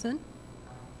 Markison?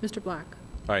 Mr. Black?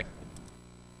 Aye.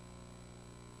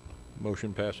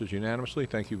 Motion passes unanimously.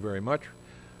 Thank you very much.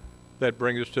 That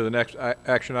brings us to the next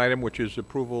action item, which is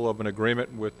approval of an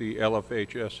agreement with the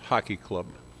LFHS Hockey Club.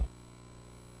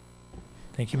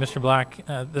 Thank you, Mr. Black.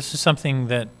 This is something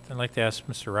that I'd like to ask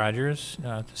Mr. Rogers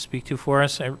to speak to for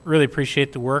us. I really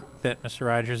appreciate the work that Mr.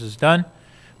 Rogers has done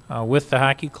with the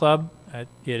hockey club. It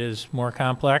is more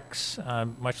complex,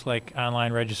 much like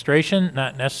online registration,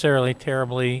 not necessarily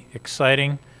terribly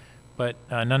exciting, but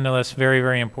nonetheless very,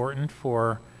 very important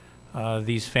for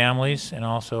these families and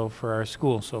also for our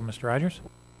school. So, Mr. Rogers?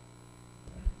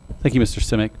 Thank you, Mr.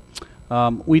 Simic.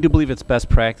 We do believe it's best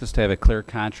practice to have a clear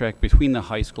contract between the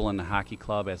high school and the hockey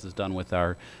club, as is done with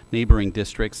our neighboring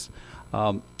districts.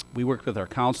 We worked with our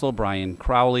counsel, Brian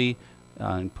Crowley,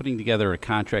 in putting together a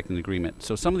contract and agreement.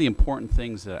 So some of the important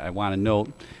things that I want to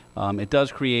note, it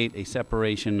does create a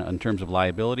separation in terms of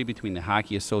liability between the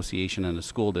Hockey Association and the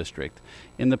school district.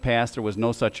 In the past, there was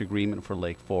no such agreement for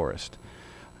Lake Forest.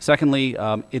 Secondly,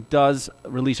 it does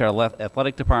release our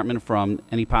athletic department from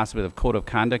any possibility of code of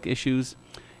conduct issues.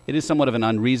 It is somewhat of an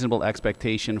unreasonable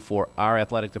expectation for our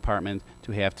athletic department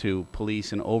to have to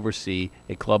police and oversee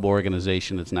a club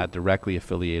organization that's not directly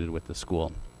affiliated with the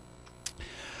school.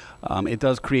 It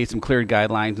does create some clear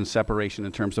guidelines and separation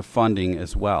in terms of funding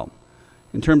as well.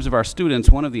 In terms of our students,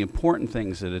 one of the important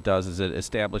things that it does is it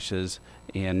establishes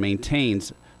and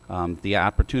maintains the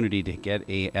opportunity to get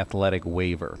an athletic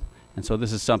waiver. And so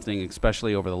this is something,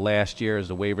 especially over the last year, as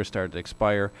the waivers started to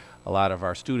expire, a lot of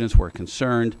our students were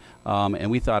concerned,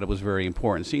 and we thought it was very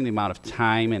important. Seeing the amount of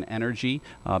time and energy,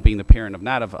 being the parent of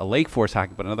not of a Lake Forest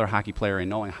hockey, but another hockey player, and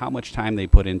knowing how much time they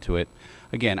put into it,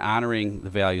 again, honoring the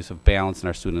values of balance in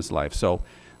our students' life. So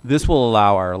this will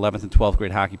allow our 11th and 12th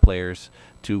grade hockey players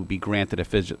to be granted a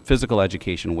physical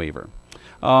education waiver.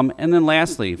 And then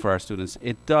lastly, for our students,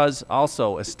 it does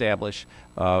also establish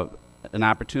an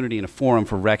opportunity and a forum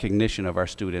for recognition of our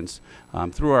students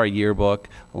through our yearbook,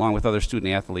 along with other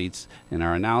student athletes in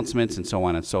our announcements and so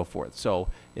on and so forth. So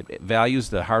it values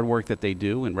the hard work that they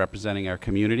do in representing our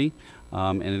community,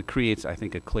 and it creates, I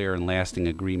think, a clear and lasting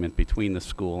agreement between the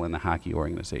school and the hockey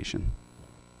organization.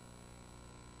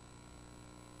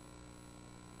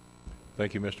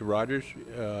 Thank you, Mr. Rogers.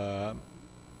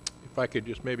 If I could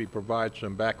just maybe provide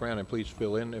some background, and please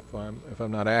fill in if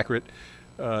I'm not accurate.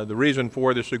 The reason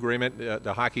for this agreement,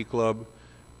 the hockey club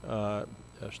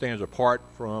stands apart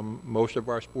from most of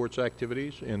our sports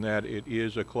activities in that it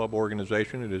is a club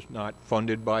organization. It is not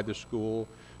funded by the school.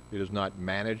 It is not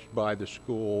managed by the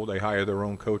school. They hire their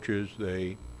own coaches.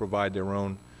 They provide their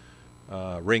own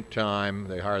rink time.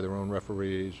 They hire their own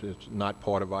referees. It's not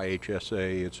part of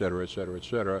IHSA, et cetera, et cetera, et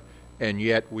cetera. And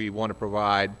yet we want to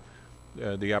provide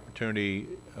the opportunity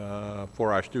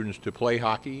for our students to play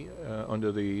hockey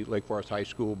under the Lake Forest High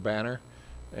School banner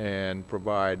and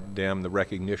provide them the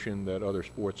recognition that other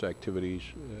sports activities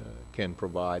can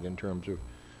provide in terms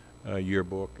of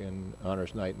yearbook and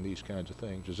honors night and these kinds of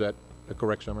things. Is that a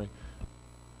correct summary?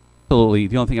 Absolutely.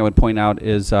 The only thing I would point out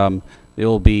is it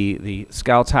will be the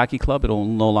Scouts Hockey Club. It will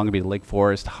no longer be the Lake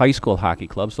Forest High School Hockey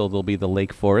Club, so they'll be the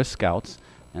Lake Forest Scouts,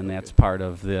 and that's part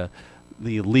of the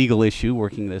legal issue,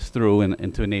 working this through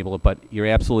and to enable it. But you're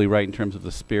absolutely right in terms of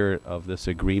the spirit of this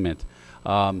agreement.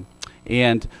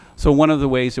 And so one of the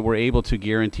ways that we're able to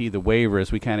guarantee the waiver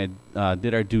is we kind of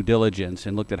did our due diligence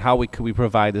and looked at how could we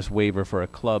provide this waiver for a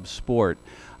club sport.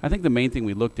 I think the main thing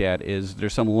we looked at is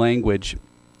there's some language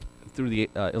through the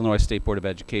Illinois State Board of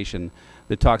Education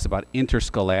that talks about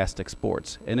interscholastic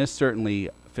sports. And this certainly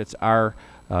fits our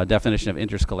definition of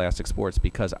interscholastic sports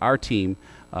because our team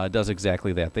does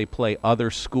exactly that. They play other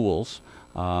schools,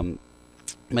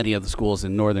 many of the schools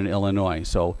in northern Illinois.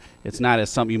 So it's not as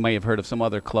some you may have heard of some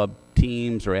other club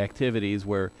teams or activities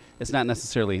where it's not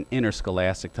necessarily an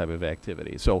interscholastic type of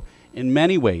activity. So in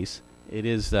many ways, it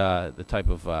is the type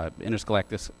of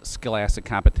interscholastic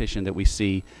competition that we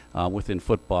see within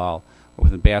football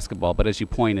within basketball. But as you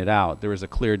pointed out, there is a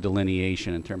clear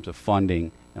delineation in terms of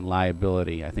funding and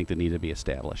liability, I think, that need to be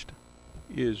established.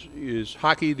 Is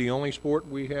hockey the only sport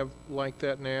we have like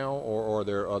that now, or are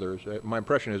there others? My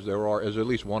impression is there is at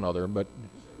least one other, but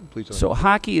please. So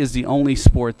hockey is the only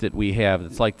sport that we have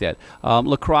that's like that.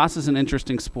 Lacrosse is an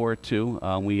interesting sport too.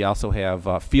 We also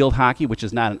have field hockey, which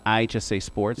is not an IHSA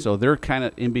sport, so they're kind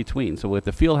of in between. So with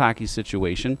the field hockey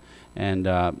situation, and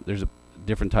there's a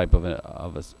different type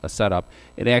of a setup,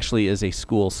 it actually is a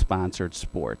school-sponsored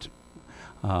sport,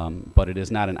 but it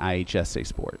is not an IHSA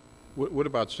sport. What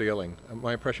about sailing?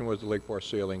 My impression was the Lake Forest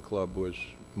Sailing Club was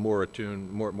more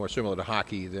attuned, more similar to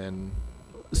hockey than.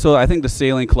 So I think the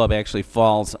sailing club actually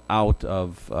falls out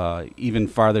of even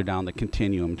farther down the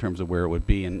continuum in terms of where it would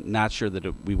be, and not sure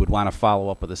that we would want to follow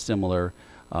up with a similar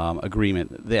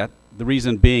agreement. That the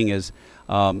reason being is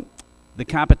the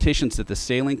competitions that the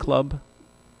sailing club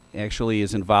actually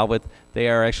is involved with, they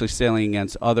are actually sailing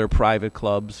against other private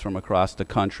clubs from across the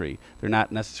country. They're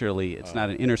not necessarily, it's not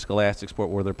an interscholastic sport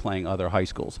where they're playing other high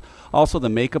schools. Also, the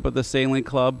makeup of the sailing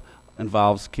club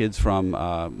involves kids from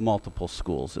multiple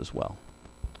schools as well.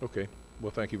 Okay.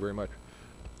 Well, thank you very much.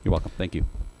 You're welcome. Thank you.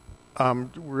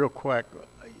 Real quick,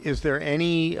 is there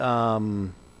any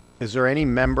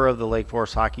member of the Lake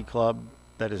Forest Hockey Club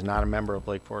that is not a member of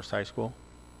Lake Forest High School?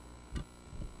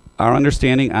 Our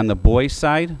understanding on the boys'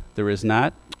 side, there is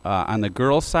not. On the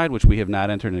girls' side, which we have not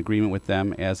entered an agreement with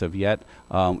them as of yet,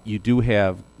 you do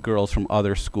have girls from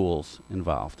other schools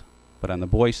involved. But on the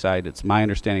boys' side, it's my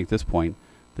understanding at this point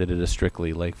that it is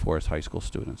strictly Lake Forest High School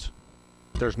students.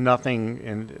 There's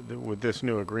nothing with this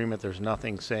new agreement, there's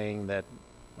nothing saying that,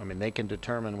 I mean, they can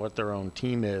determine what their own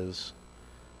team is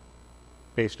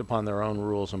based upon their own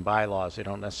rules and bylaws. They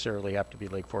don't necessarily have to be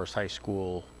Lake Forest High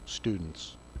School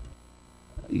students.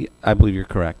 I believe you're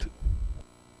correct.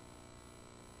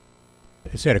 I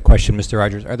just had a question, Mr.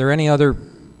 Rogers. Are there any other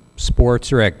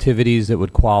sports or activities that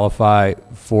would qualify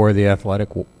for the athletic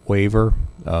waiver?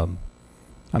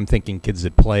 I'm thinking kids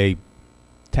that play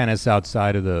tennis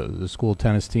outside of the school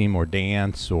tennis team, or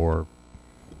dance, or...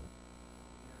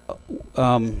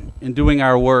 In doing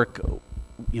our work,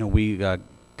 we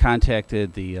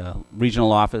contacted the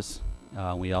regional office.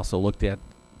 We also looked at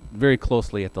very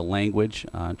closely at the language,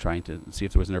 trying to see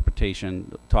if there was an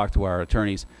interpretation, talk to our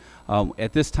attorneys.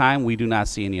 At this time, we do not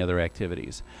see any other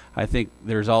activities. I think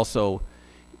there's also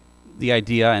the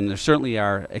idea, and there certainly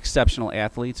are exceptional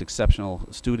athletes, exceptional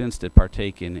students that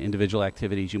partake in individual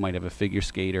activities. You might have a figure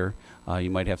skater. You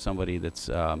might have somebody that's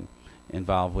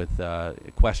involved with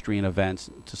equestrian events.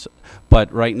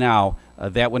 But right now,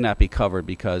 that would not be covered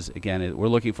because, again, we're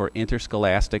looking for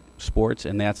interscholastic sports,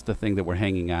 and that's the thing that we're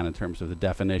hanging on in terms of the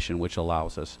definition, which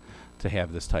allows us to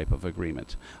have this type of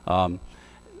agreement.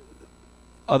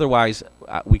 Otherwise,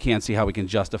 we can't see how we can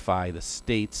justify the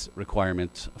state's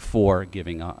requirements for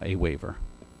giving a waiver.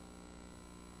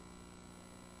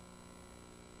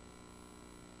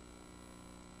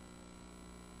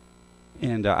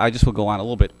 And I just will go on a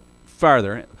little bit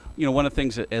farther. One of the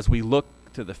things that as we look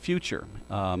to the future,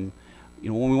 when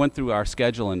we went through our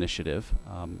schedule initiative,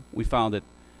 we found that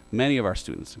many of our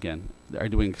students, again, are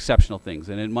doing exceptional things,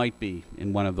 and it might be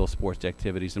in one of those sports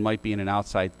activities. It might be in an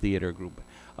outside theater group.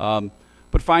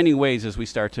 But finding ways as we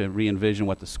start to re-envision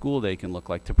what the school day can look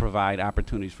like to provide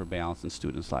opportunities for balance in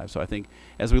students' lives. So I think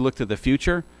as we look to the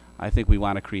future, I think we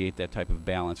want to create that type of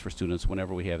balance for students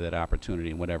whenever we have that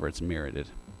opportunity and whenever it's merited.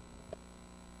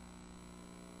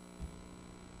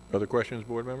 Other questions,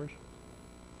 board members?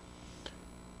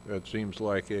 That seems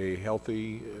like a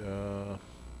healthy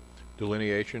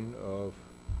delineation of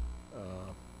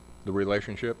the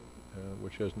relationship,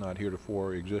 which has not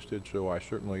heretofore existed, so I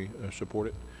certainly support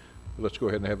it. Let's go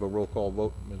ahead and have a roll call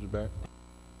vote, Mrs. Barrett.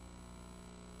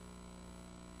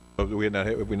 Have we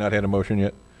not had a motion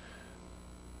yet?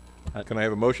 Can I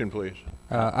have a motion, please?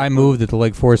 I move that the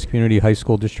Lake Forest Community High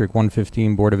School District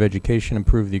 115 Board of Education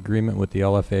approve the agreement with the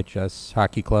LFHS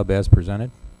Hockey Club as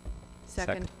presented.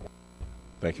 Second.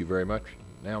 Thank you very much.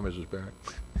 Now, Mrs. Barrett.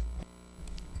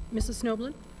 Mrs.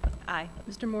 Snoblin? Aye.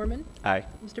 Mr. Mormon? Aye.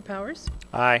 Mr. Powers?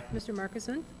 Aye. Mr.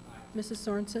 Markison? Mrs.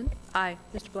 Sorensen? Aye.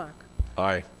 Mr. Block?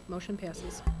 Aye. Motion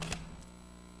passes.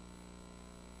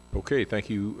 Okay, thank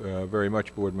you very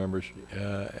much, board members.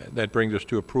 That brings us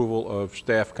to approval of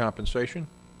staff compensation.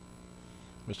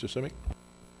 Mr. Simic?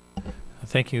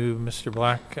 Thank you, Mr.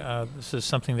 Black. This is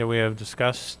something that we have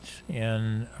discussed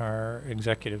in our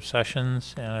executive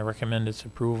sessions, and I recommend its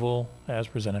approval as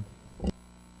presented.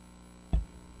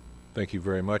 Thank you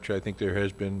very much. I think there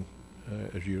has been,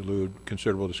 as you allude,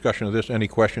 considerable discussion of this. Any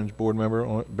questions, board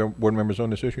members on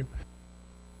this issue?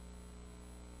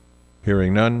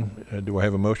 Hearing none, do I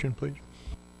have a motion, please?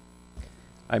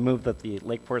 I move that the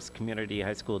Lake Forest Community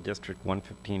High School District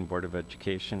 115 Board of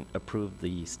Education approve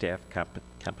the staff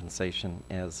compensation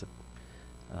as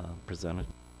presented.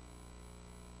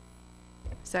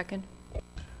 Second.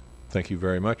 Thank you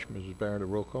very much. Mrs. Barrett, a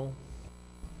roll call?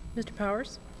 Mr.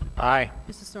 Powers? Aye.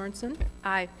 Mrs. Sorensen?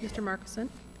 Aye. Mr. Markison?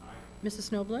 Mrs.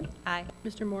 Snoblin? Aye.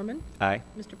 Mr. Mormon? Aye.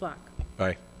 Mr. Black?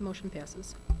 Aye. Motion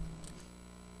passes.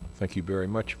 Thank you very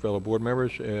much, fellow board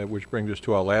members, which brings us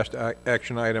to our last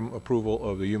action item, approval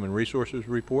of the Human Resources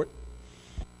Report.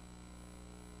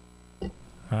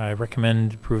 I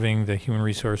recommend approving the Human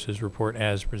Resources Report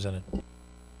as presented.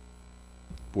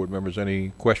 Board members,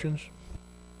 any questions?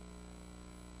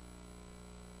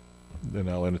 Then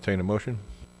I'll entertain a motion.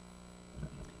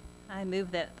 I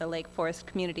move that the Lake Forest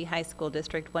Community High School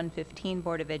District 115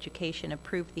 Board of Education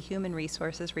approve the Human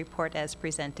Resources Report as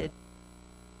presented.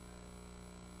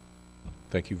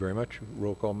 Thank you very much.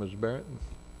 Roll call, Ms. Barrett.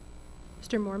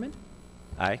 Mr. Mormon?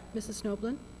 Aye. Mrs.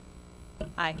 Snoblin?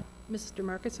 Aye. Mr.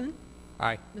 Markison?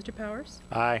 Aye. Mr. Powers?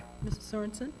 Aye. Mrs.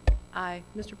 Sorensen? Aye.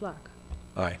 Mr. Black?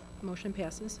 Aye. Motion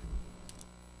passes.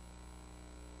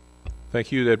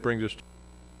 Thank you. That brings us to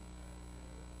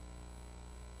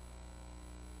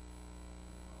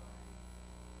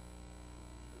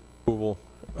approval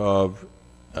of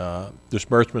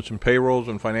disbursements and payrolls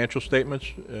and financial statements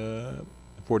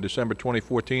for December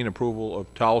 2014, approval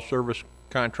of towel service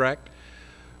contract,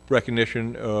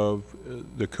 recognition of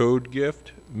the code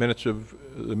gift, minutes of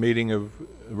the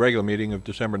regular meeting of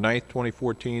December 9th,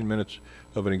 2014, minutes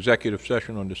of an executive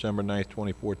session on December 9th,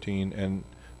 2014, and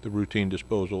the routine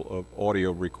disposal of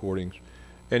audio recordings.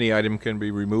 Any item can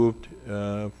be removed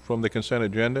from the consent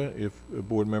agenda if a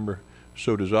board member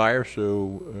so desires.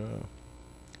 So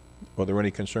are there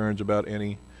any concerns about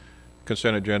any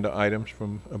consent agenda items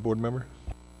from a board member?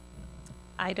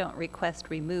 I don't request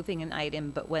removing an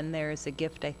item, but when there's a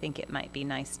gift, I think it might be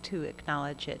nice to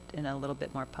acknowledge it in a little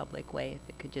bit more public way, if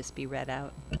it could just be read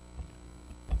out.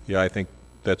 Yeah, I think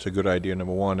that's a good idea,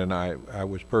 number one, and I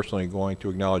was personally going to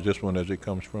acknowledge this one as it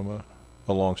comes from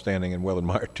a long-standing and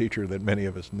well-admired teacher that many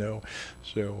of us know.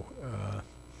 So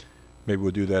maybe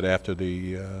we'll do that after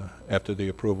the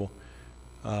approval.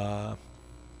 Are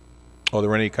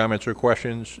there any comments or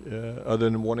questions other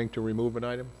than wanting to remove an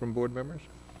item from board members?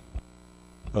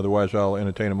 Otherwise, I'll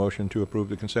entertain a motion to approve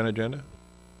the consent agenda.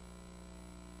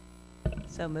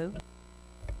 So moved.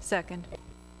 Second.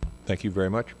 Thank you very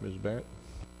much, Ms. Barrett.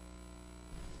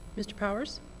 Mr.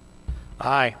 Powers?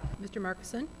 Aye. Mr.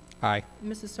 Markison? Aye.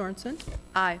 Mrs. Sorensen?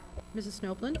 Aye. Mrs.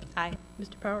 Snoblin? Aye.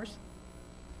 Mr. Powers?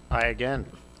 Aye again.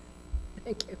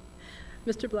 Thank you.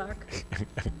 Mr. Black?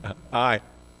 Aye.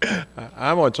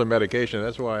 I'm on some medication.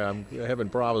 That's why I'm having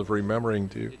problems remembering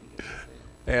to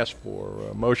ask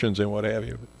for motions and what have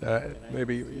you.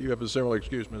 Maybe you have a similar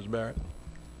excuse, Ms. Barrett.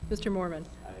 Mr. Mormon?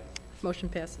 Motion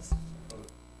passes.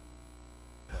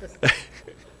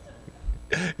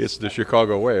 It's the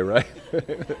Chicago way, right?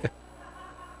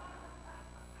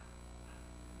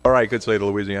 Or I could say the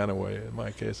Louisiana way in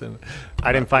my case. And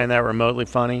I didn't find that remotely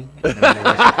funny.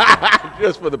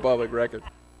 just for the public record.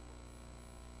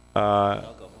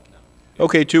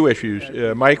 Okay, two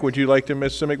issues. Mike, would you like to,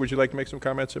 Ms. Simic, would you like to make some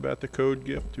comments about the code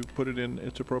gift to put it in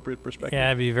its appropriate perspective? Yeah,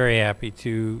 I'd be very happy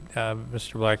to.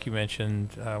 Mr. Black, you mentioned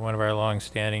one of our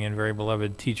long-standing and very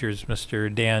beloved teachers,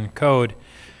 Mr. Dan Code,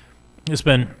 has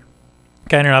been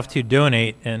kind enough to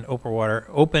donate an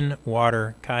open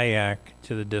water kayak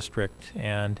to the district,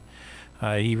 and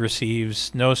he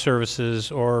receives no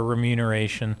services or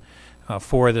remuneration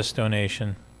for this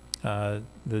donation. The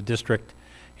district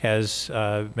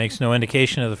makes no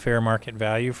indication of the fair market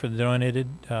value for the donated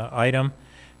item.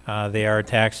 They are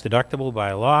tax deductible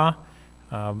by law,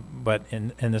 but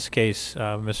in this case,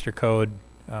 Mr. Code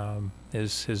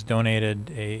has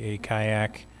donated a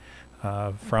kayak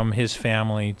from his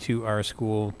family to our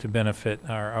school to benefit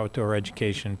our outdoor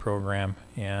education program.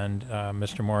 And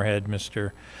Mr. Moorhead,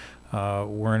 Mr.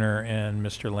 Werner, and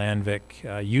Mr.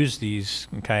 Landvik use these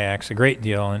kayaks a great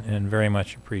deal and very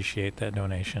much appreciate that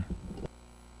donation.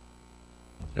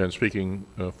 And speaking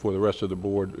for the rest of the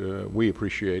board, we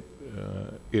appreciate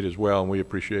it as well, and we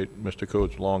appreciate Mr.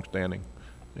 Code's longstanding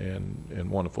and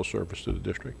wonderful service to the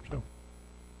district. So,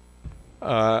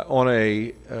 on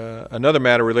another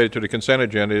matter related to the consent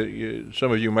agenda,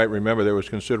 some of you might remember there was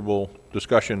considerable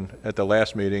discussion at the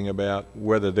last meeting about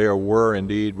whether there were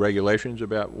indeed regulations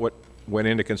about what went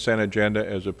into consent agenda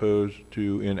as opposed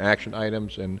to in action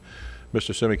items. And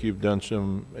Mr. Simic, you've done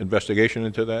some investigation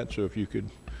into that, so if you could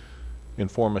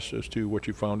inform us as to what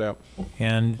you found out.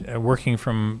 And working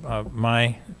from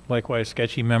my likewise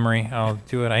sketchy memory, I'll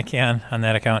do what I can on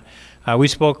that account. We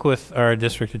spoke with our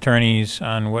district attorneys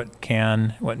on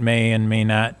what may and may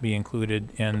not be included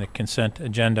in the consent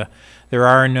agenda. There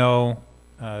are no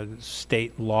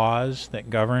state laws that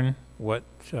govern what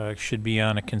should be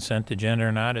on a consent agenda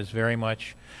or not. It's very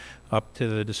much up to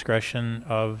the discretion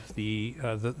of the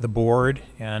board,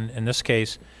 and in this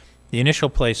case, the initial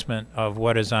placement of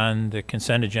what is on the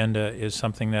consent agenda is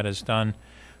something that is done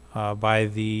by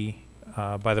the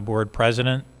board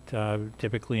president,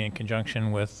 typically in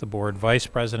conjunction with the board vice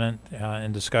president,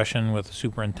 in discussion with the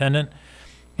superintendent.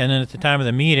 And then at the time of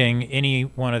the meeting, any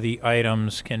one of the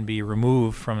items can be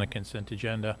removed from the consent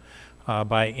agenda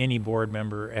by any board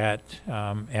member at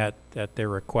their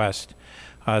request.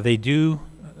 They do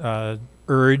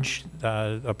urge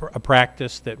a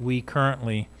practice that we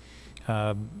currently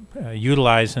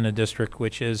utilize in the district,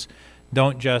 which is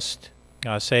don't just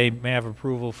say, may I have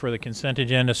approval for the consent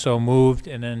agenda, so moved,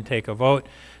 and then take a vote.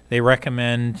 They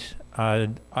recommend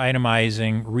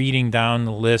itemizing, reading down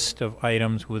the list of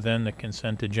items within the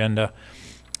consent agenda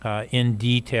in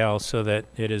detail so that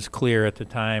it is clear at the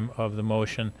time of the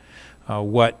motion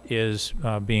what is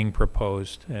being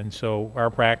proposed. And so our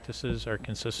practices are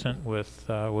consistent with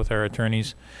our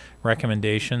attorneys'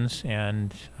 recommendations,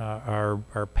 and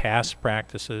our past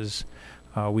practices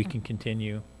we can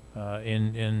continue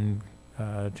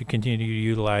to continue to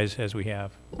utilize as we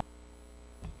have.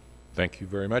 Thank you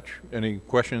very much. Any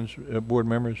questions, board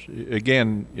members?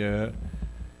 Again,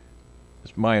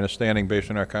 it's my understanding, based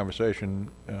on our conversation,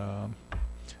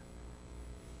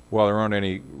 while there aren't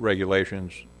any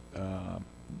regulations,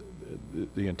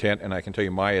 the intent, and I can tell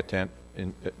you my intent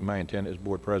as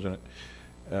board president,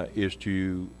 is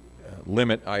to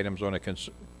limit items on a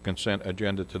consent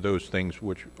agenda to those things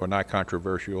which are not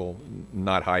controversial,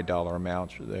 not high dollar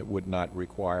amounts, that would not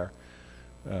require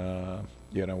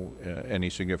any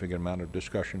significant amount of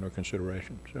discussion or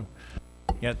consideration. So,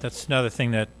 yeah, that's another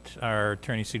thing that our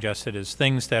attorney suggested, is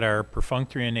things that are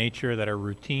perfunctory in nature, that are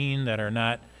routine, that are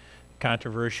not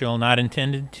controversial, not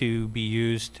intended to be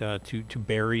used to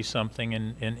bury something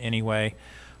in any way,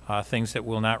 things that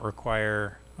will not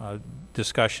require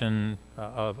discussion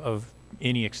of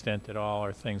any extent at all,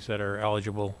 are things that are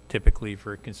eligible typically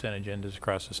for consent agendas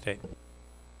across the state.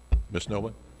 Ms.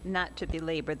 Nolan? Not to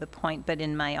belabor the point, but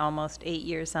in my almost 8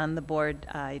 years on the board,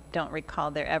 I don't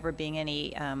recall there ever being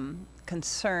any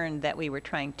concern that we were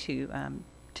trying to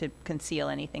conceal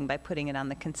anything by putting it on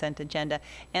the consent agenda.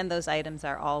 And those items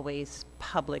are always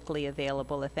publicly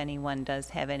available if anyone does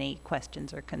have any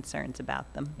questions or concerns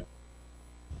about them.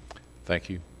 Thank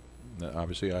you.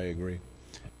 Obviously, I agree.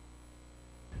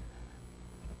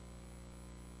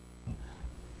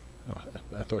 Oh,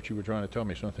 I thought you were trying to tell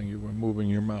me something. You were moving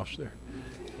your mouse there.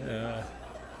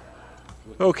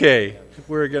 Okay,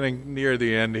 we're getting near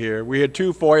the end here. We had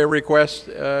 2 FOIA requests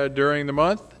during the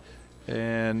month,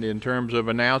 and in terms of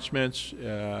announcements,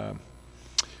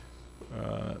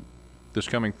 this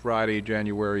coming Friday,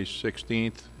 January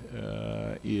 16th,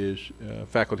 is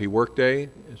Faculty Work Day,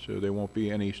 so there won't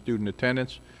be any student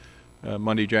attendance.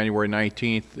 Monday, January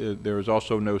 19th, there is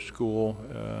also no school,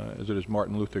 as it is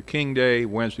Martin Luther King Day.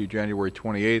 Wednesday, January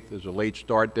 28th is a late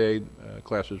start day.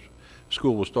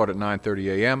 School will start at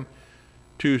 9:30 a.m.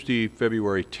 Tuesday,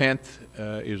 February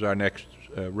 10th, is our next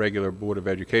regular Board of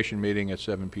Education meeting at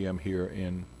 7 p.m. here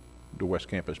in the West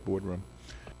Campus boardroom.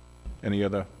 Any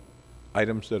other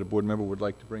items that a board member would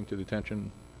like to bring to the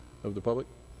attention of the public?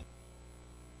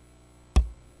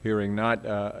 Hearing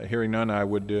none, I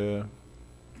would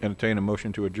entertain a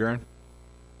motion to adjourn.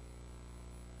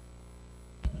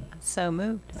 So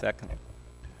moved. Second.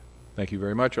 Thank you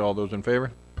very much. All those in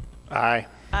favor? Aye.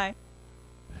 Aye.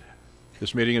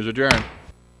 This meeting is adjourned.